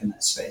good work in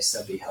that space.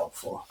 That'd be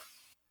helpful.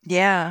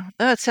 Yeah.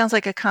 Oh, it sounds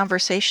like a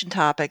conversation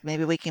topic.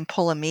 Maybe we can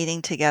pull a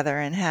meeting together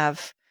and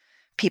have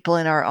people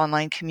in our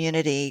online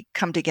community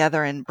come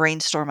together and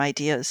brainstorm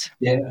ideas.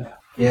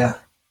 Yeah,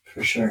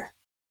 for sure.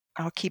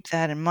 I'll keep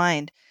that in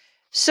mind.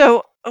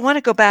 So I want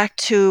to go back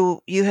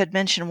to, you had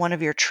mentioned one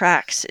of your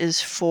tracks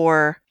is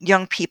for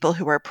young people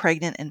who are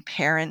pregnant and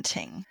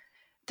parenting.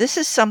 This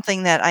is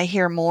something that I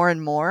hear more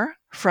and more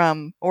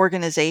from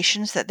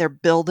organizations, that they're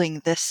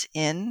building this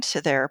into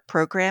their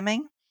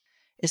programming,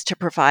 is to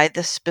provide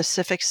this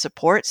specific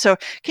support. So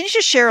can you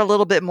just share a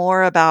little bit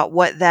more about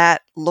what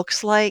that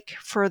looks like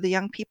for the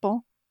young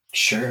people?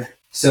 Sure.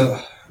 So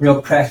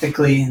real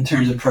practically in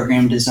terms of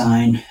program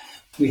design,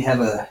 we have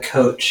a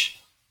coach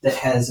that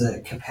has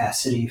a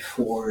capacity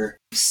for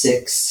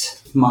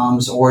 6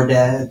 moms or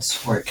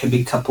dads, or it could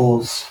be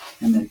couples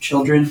and their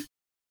children.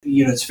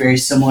 It's very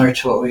similar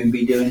to what we would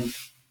be doing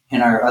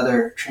in our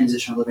other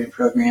transitional living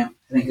program.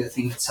 I think the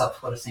thing that's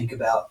helpful to think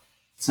about,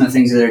 some of the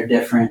things that are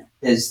different,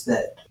 is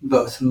that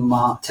both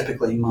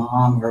typically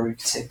mom, or we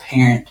could say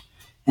parent,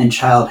 and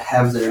child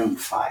have their own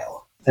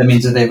file. That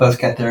means that they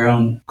both got their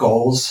own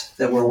goals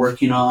that we're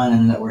working on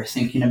and that we're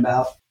thinking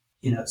about.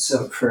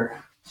 So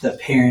for the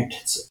parent,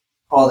 it's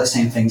all the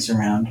same things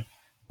around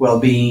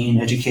well-being,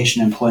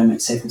 education,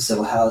 employment, safe and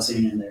civil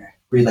housing, and their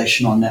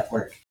relational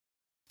network,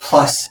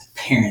 plus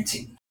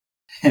parenting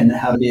and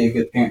how to be a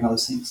good parent, all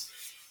those things.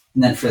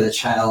 And then for the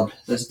child,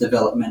 those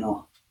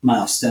developmental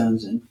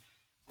milestones and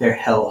their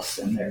health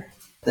and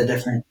the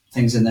different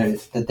things in there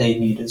that they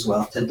need as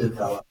well to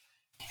develop.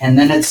 And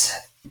then it's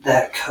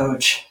that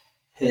coach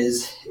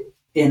is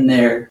in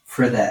there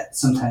for that,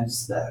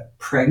 sometimes the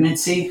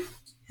pregnancy,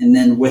 and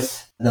then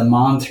with the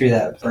mom through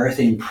that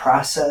birthing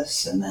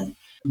process, and then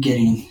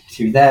getting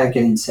through that,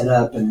 getting set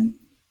up, and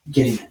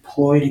getting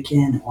employed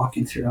again, and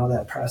walking through all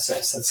that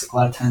process. That's a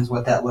lot of times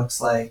what that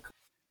looks like.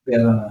 We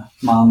have a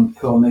mom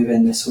who will move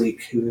in this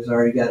week who has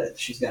already got it.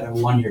 She's got a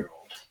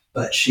 1-year-old,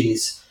 but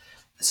she's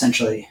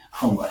essentially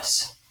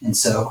homeless. And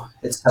so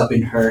it's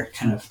helping her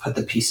kind of put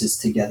the pieces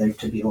together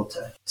to be able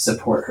to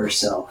support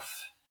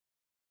herself.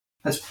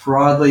 That's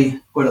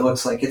broadly what it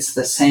looks like. It's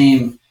the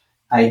same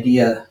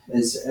idea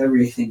as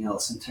everything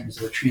else in terms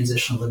of a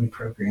transitional living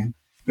program,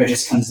 but it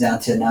just comes down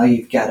to now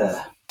you've got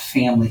a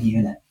family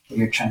unit that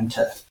you're trying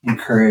to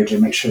encourage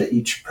and make sure that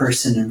each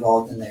person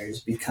involved in there is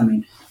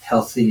becoming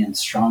healthy and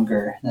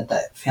stronger, and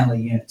that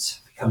family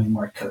unit's becoming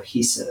more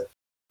cohesive.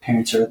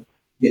 Parents are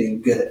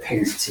getting good at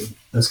parenting,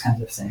 those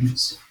kinds of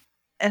things.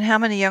 And how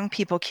many young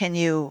people can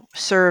you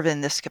serve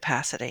in this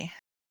capacity?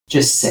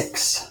 Just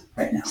 6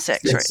 right now.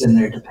 6, right? In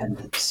their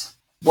dependents.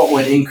 What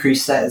would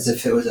increase that is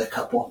if it was a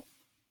couple.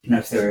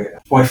 If they were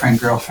a boyfriend,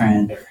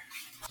 girlfriend, or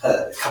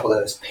a couple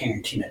that was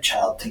parenting a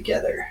child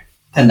together,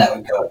 then that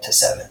would go up to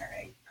 7 or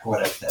 8, or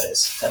whatever that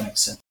is, if that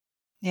makes sense.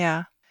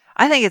 Yeah.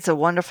 I think it's a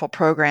wonderful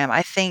program.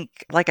 I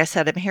think, like I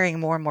said, I'm hearing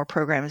more and more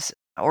programs,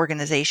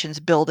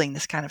 organizations building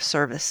this kind of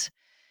service.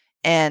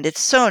 And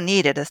it's so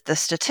needed. The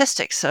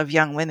statistics of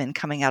young women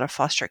coming out of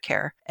foster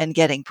care and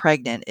getting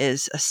pregnant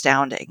is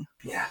astounding.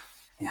 Yeah.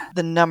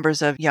 The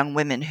numbers of young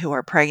women who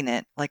are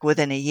pregnant, like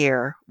within a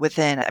year, I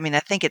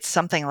think it's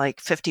something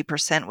like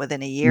 50%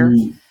 within a year.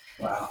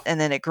 Wow. And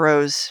then it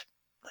grows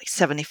like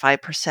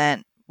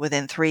 75%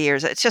 within 3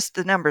 years. It's just,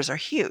 the numbers are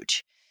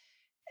huge.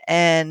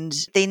 And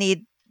they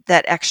need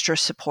that extra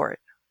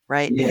support,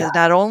 right? Yeah. Because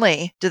not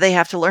only do they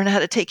have to learn how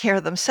to take care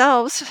of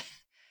themselves,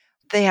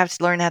 they have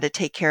to learn how to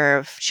take care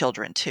of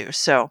children too.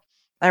 So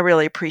I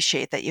really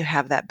appreciate that you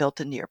have that built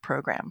into your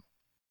program.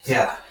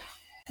 Yeah.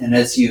 And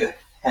as you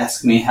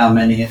ask me how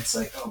many, it's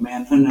like, oh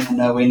man,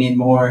 no, we need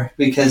more,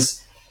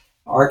 because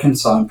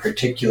Arkansas in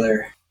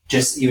particular,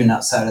 just even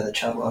outside of the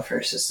child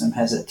welfare system,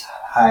 has a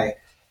high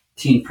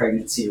teen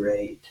pregnancy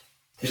rate.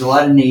 There's a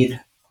lot of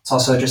need. It's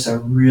also just a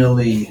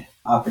really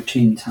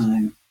opportune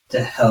time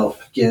to help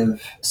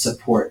give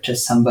support to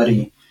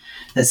somebody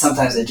that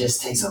sometimes it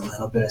just takes a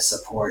little bit of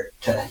support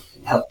to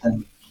help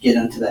them get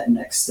into that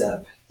next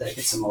step that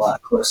gets them a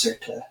lot closer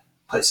to a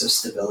place of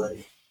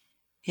stability.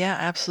 Yeah,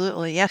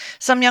 absolutely. Yeah.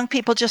 Some young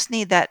people just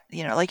need that,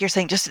 like you're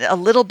saying, just a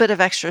little bit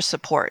of extra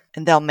support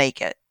and they'll make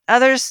it.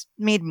 Others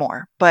need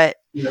more, but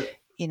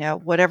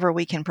whatever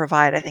we can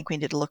provide, I think we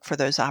need to look for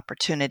those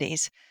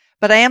opportunities.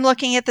 But I am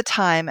looking at the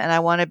time and I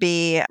want to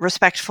be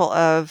respectful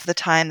of the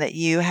time that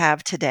you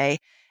have today.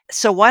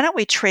 So why don't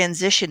we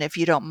transition, if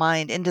you don't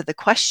mind, into the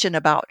question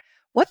about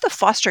what the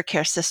foster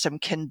care system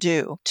can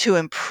do to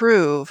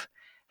improve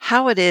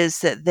how it is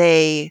that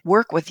they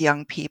work with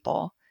young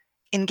people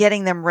in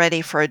getting them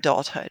ready for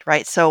adulthood,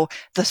 right? So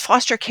the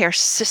foster care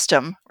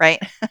system, right?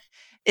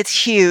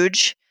 It's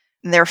huge.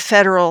 And there are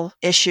federal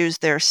issues,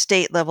 there are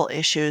state level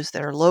issues,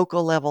 there are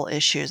local level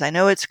issues. I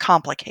know it's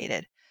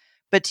complicated,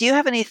 but do you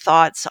have any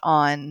thoughts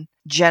on,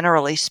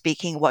 generally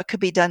speaking, what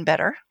could be done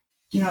better?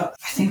 I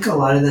think a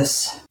lot of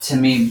this to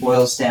me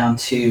boils down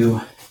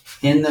to,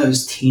 in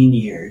those teen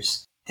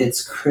years,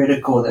 it's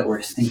critical that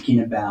we're thinking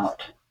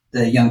about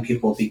the young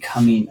people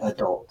becoming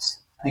adults.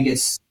 I think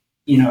it's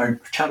our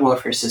child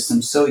welfare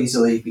system so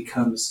easily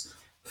becomes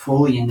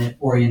fully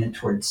oriented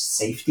towards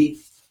safety,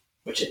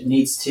 which it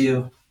needs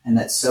to, and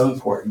that's so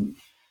important,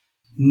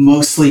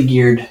 mostly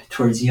geared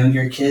towards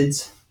younger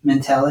kids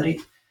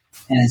mentality.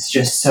 And it's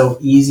just so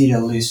easy to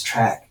lose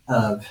track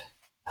of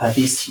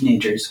these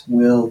teenagers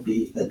will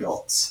be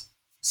adults.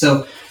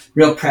 So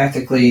real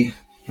practically,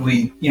 as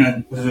we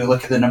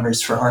look at the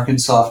numbers for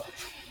Arkansas,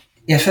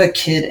 if a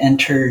kid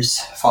enters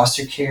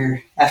foster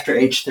care after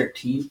age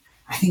 13,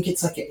 I think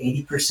it's like an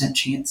 80%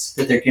 chance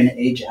that they're going to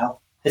age out.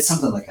 It's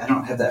something like, I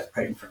don't have that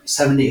right in front of me,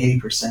 70,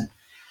 80%.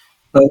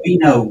 But we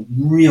know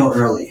real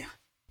early,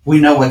 we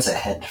know what's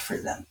ahead for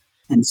them.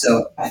 And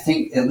so I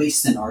think, at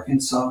least in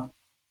Arkansas,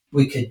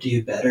 we could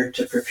do better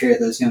to prepare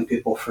those young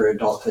people for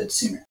adulthood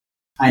sooner.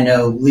 I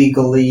know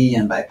legally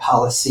and by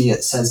policy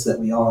it says that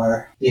we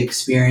are. The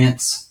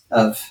experience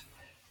of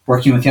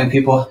working with young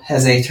people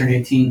as they turn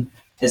 18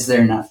 is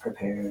they're not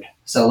prepared.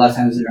 So a lot of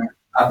times there aren't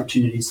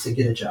opportunities to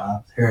get a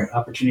job. There aren't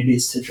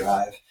opportunities to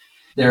drive.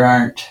 There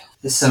aren't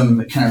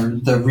some kind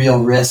of the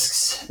real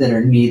risks that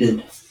are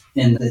needed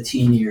in the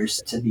teen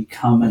years to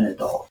become an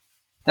adult.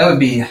 That would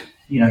be,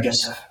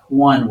 just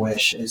one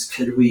wish is,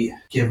 could we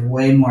give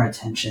way more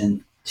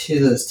attention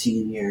to those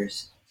teen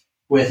years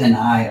with an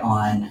eye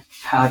on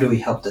how do we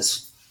help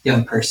this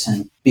young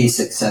person be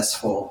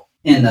successful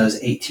in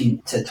those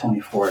 18 to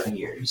 24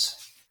 years.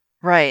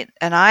 Right.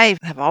 And I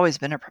have always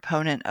been a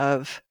proponent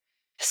of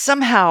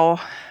somehow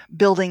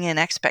building in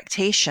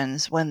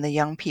expectations when the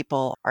young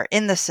people are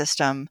in the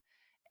system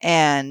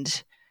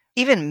and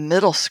even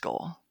middle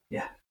school.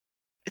 Yeah.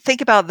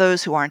 Think about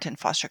those who aren't in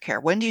foster care.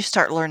 When do you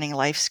start learning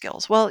life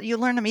skills? Well, you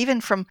learn them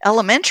even from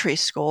elementary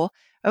school.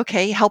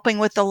 Okay, helping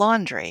with the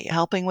laundry,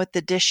 helping with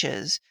the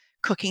dishes,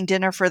 cooking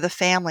dinner for the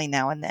family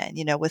now and then,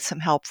 with some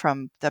help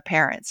from the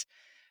parents.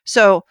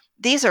 So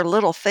these are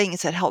little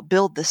things that help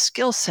build the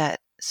skill set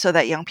so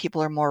that young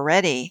people are more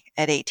ready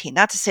at 18.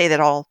 Not to say that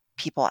all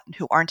people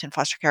who aren't in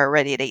foster care are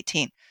ready at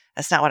 18.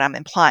 That's not what I'm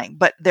implying,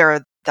 but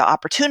the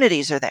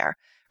opportunities are there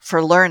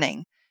for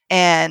learning.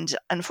 And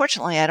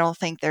unfortunately, I don't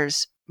think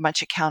there's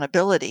much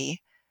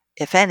accountability,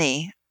 if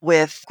any,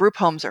 with group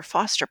homes or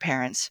foster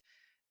parents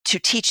to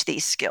teach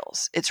these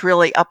skills. It's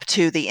really up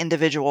to the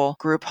individual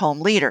group home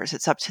leaders.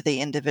 It's up to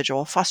the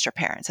individual foster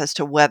parents as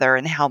to whether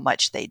and how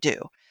much they do.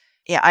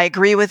 Yeah, I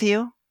agree with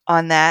you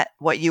on that,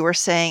 what you were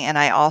saying. And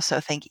I also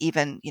think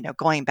even,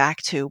 going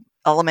back to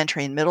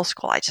elementary and middle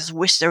school, I just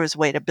wish there was a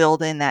way to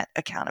build in that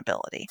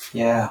accountability.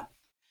 Yeah.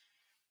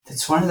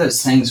 It's one of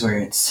those things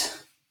where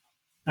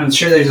I'm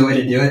sure there's a way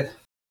to do it.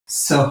 It's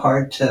so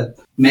hard to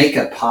make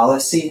a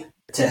policy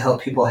to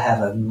help people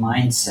have a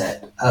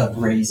mindset of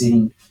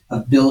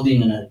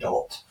building an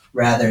adult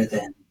rather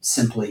than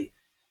simply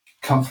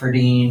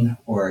comforting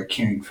or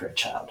caring for a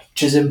child,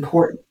 which is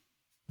important.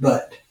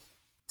 But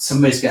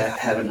somebody's got to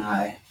have an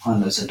eye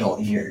on those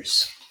adult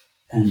years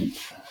and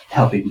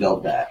helping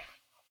build that.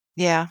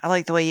 Yeah, I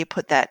like the way you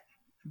put that,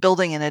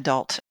 building an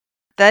adult.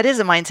 That is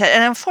a mindset.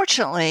 And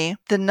unfortunately,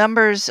 the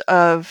numbers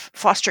of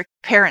foster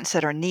parents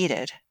that are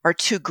needed are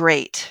too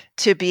great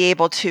to be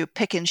able to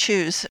pick and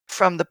choose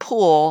from the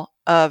pool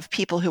of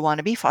people who want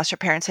to be foster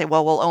parents. Say,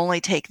 well, we'll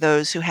only take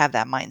those who have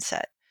that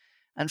mindset.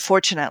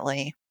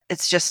 Unfortunately,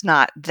 it's just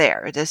not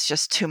there. It is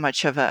just too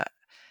much of a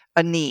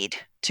need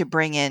to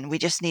bring in. We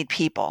just need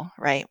people,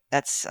 right?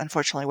 That's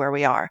unfortunately where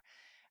we are.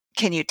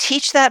 Can you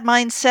teach that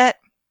mindset?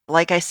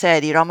 Like I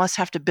said, you'd almost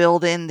have to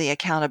build in the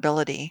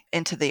accountability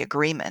into the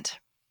agreement.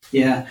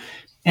 Yeah.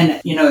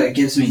 And, it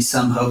gives me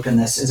some hope in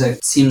this, as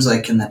it seems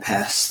like in the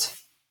past,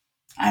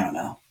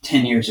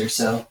 10 years or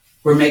so,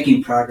 we're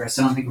making progress.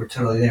 I don't think we're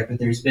totally there, but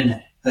there's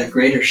been a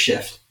greater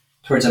shift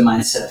towards a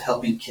mindset of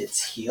helping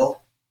kids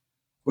heal,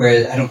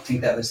 where I don't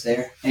think that was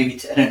there. Maybe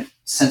I didn't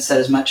sense that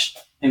as much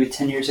maybe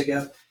 10 years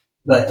ago.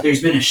 But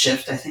there's been a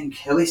shift, I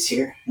think, at least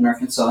here in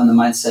Arkansas, in the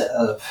mindset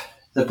of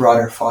the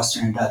broader foster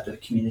and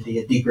adoptive community,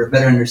 a deeper,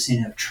 better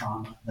understanding of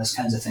trauma, those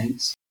kinds of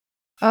things.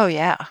 Oh,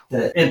 yeah.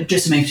 It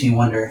just makes me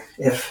wonder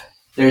if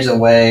there's a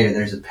way or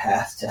there's a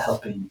path to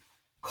helping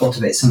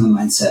cultivate some of the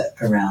mindset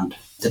around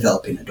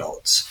developing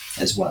adults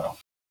as well.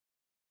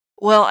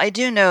 Well, I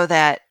do know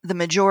that the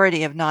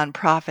majority of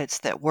nonprofits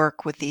that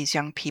work with these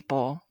young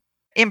people,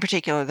 in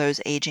particular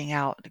those aging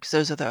out, because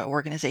those are the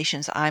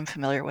organizations I'm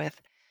familiar with,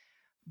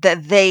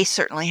 that they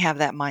certainly have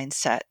that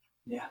mindset.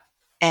 Yeah.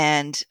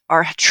 And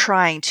are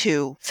trying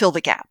to fill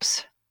the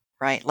gaps,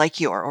 right? Like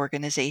your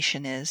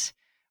organization is,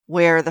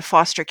 where the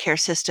foster care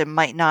system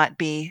might not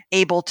be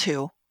able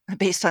to,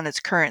 based on its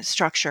current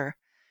structure,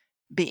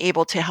 be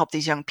able to help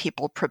these young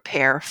people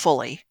prepare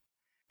fully.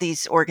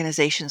 These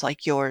organizations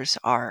like yours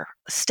are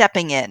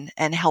stepping in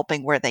and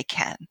helping where they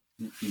can,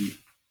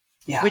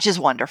 Yeah. which is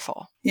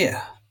wonderful.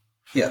 Yeah.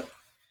 Yeah.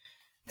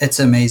 It's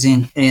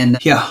amazing. And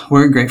yeah,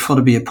 we're grateful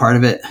to be a part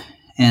of it,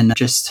 and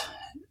just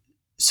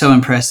so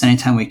impressed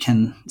anytime we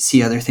can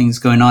see other things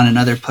going on in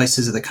other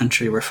places of the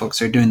country where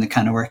folks are doing the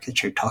kind of work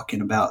that you're talking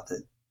about,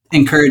 that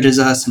encourages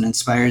us and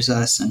inspires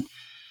us and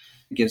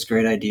gives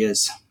great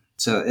ideas.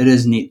 So it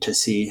is neat to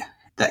see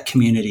that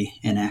community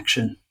in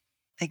action.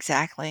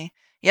 Exactly.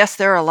 Yes,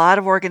 there are a lot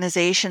of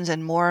organizations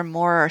and more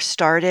are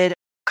started.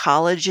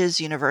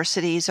 Colleges,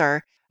 universities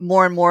are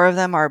more and more of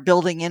them are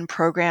building in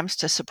programs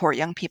to support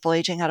young people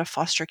aging out of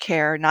foster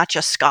care, not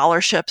just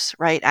scholarships,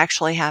 right?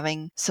 Actually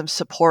having some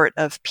support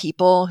of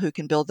people who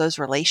can build those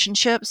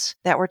relationships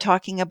that we're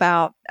talking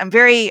about. I'm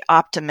very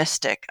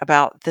optimistic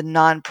about the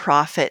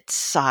nonprofit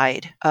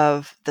side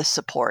of the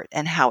support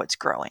and how it's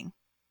growing.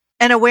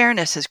 And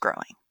awareness is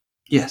growing.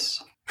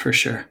 Yes, for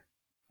sure.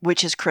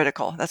 Which is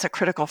critical. That's a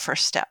critical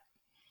first step.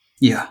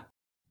 Yeah.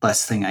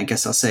 Last thing I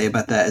guess I'll say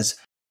about that is,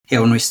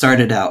 when we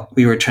started out,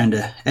 we were trying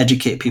to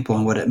educate people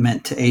on what it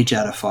meant to age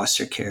out of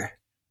foster care.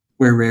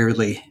 We're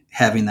rarely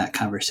having that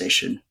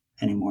conversation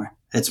anymore.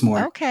 It's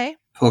more Okay.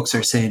 Folks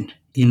are saying,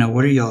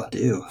 what do y'all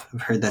do?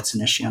 I've heard that's an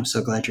issue. I'm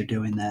so glad you're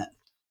doing that.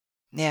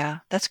 Yeah,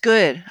 that's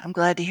good. I'm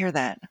glad to hear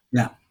that.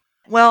 Yeah.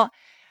 Well,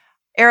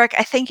 Eric,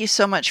 I thank you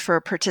so much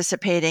for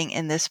participating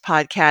in this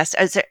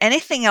podcast. Is there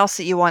anything else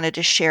that you wanted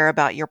to share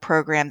about your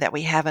program that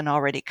we haven't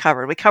already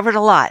covered? We covered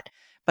a lot,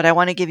 but I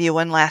want to give you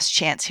one last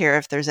chance here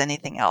if there's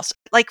anything else.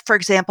 Like, for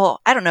example,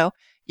 I don't know,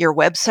 your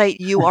website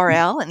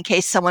URL in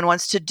case someone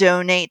wants to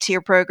donate to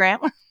your program.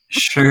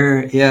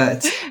 Sure. Yeah.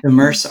 It's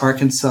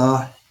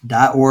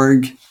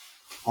immersearkansas.org,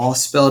 all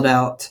spelled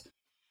out.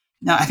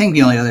 Now, I think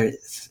the only other,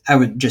 I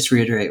would just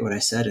reiterate what I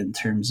said in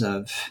terms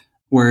of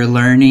we're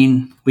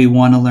learning. We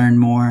want to learn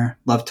more,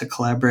 love to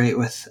collaborate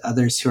with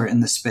others who are in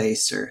the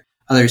space or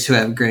others who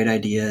have great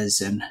ideas.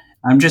 And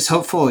I'm just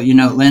hopeful,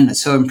 Lynn,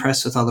 so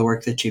impressed with all the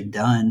work that you've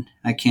done.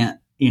 I can't,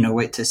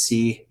 wait to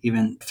see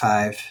even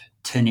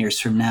 5-10 years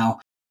from now,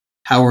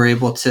 how we're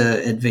able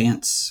to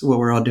advance what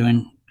we're all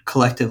doing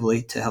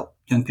collectively to help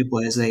young people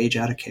as they age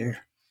out of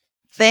care.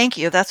 Thank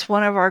you. That's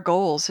one of our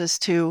goals is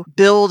to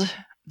build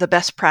the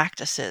best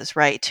practices,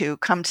 right? To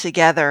come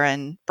together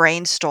and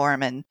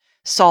brainstorm and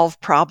solve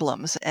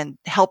problems and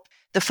help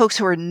the folks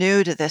who are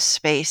new to this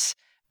space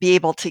be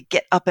able to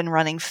get up and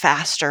running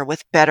faster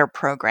with better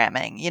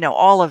programming,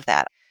 all of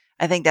that.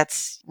 I think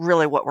that's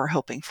really what we're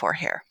hoping for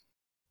here.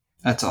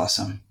 That's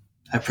awesome.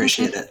 I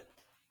appreciate it.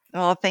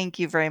 Well, thank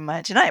you very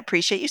much. And I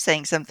appreciate you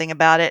saying something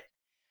about it.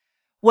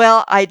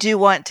 Well, I do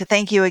want to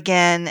thank you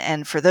again.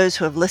 And for those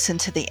who have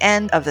listened to the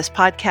end of this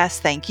podcast,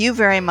 thank you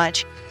very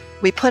much.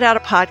 We put out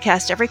a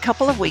podcast every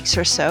couple of weeks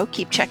or so.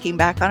 Keep checking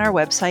back on our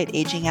website,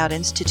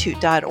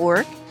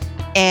 agingoutinstitute.org.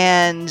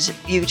 And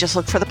you just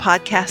look for the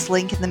podcast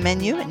link in the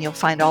menu and you'll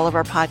find all of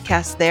our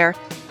podcasts there.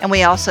 And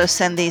we also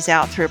send these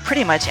out through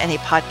pretty much any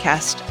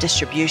podcast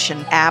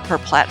distribution app or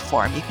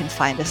platform. You can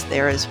find us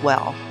there as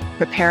well,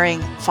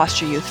 preparing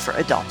foster youth for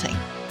adulting.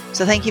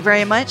 So thank you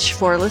very much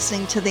for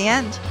listening to the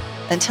end.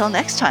 Until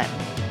next time.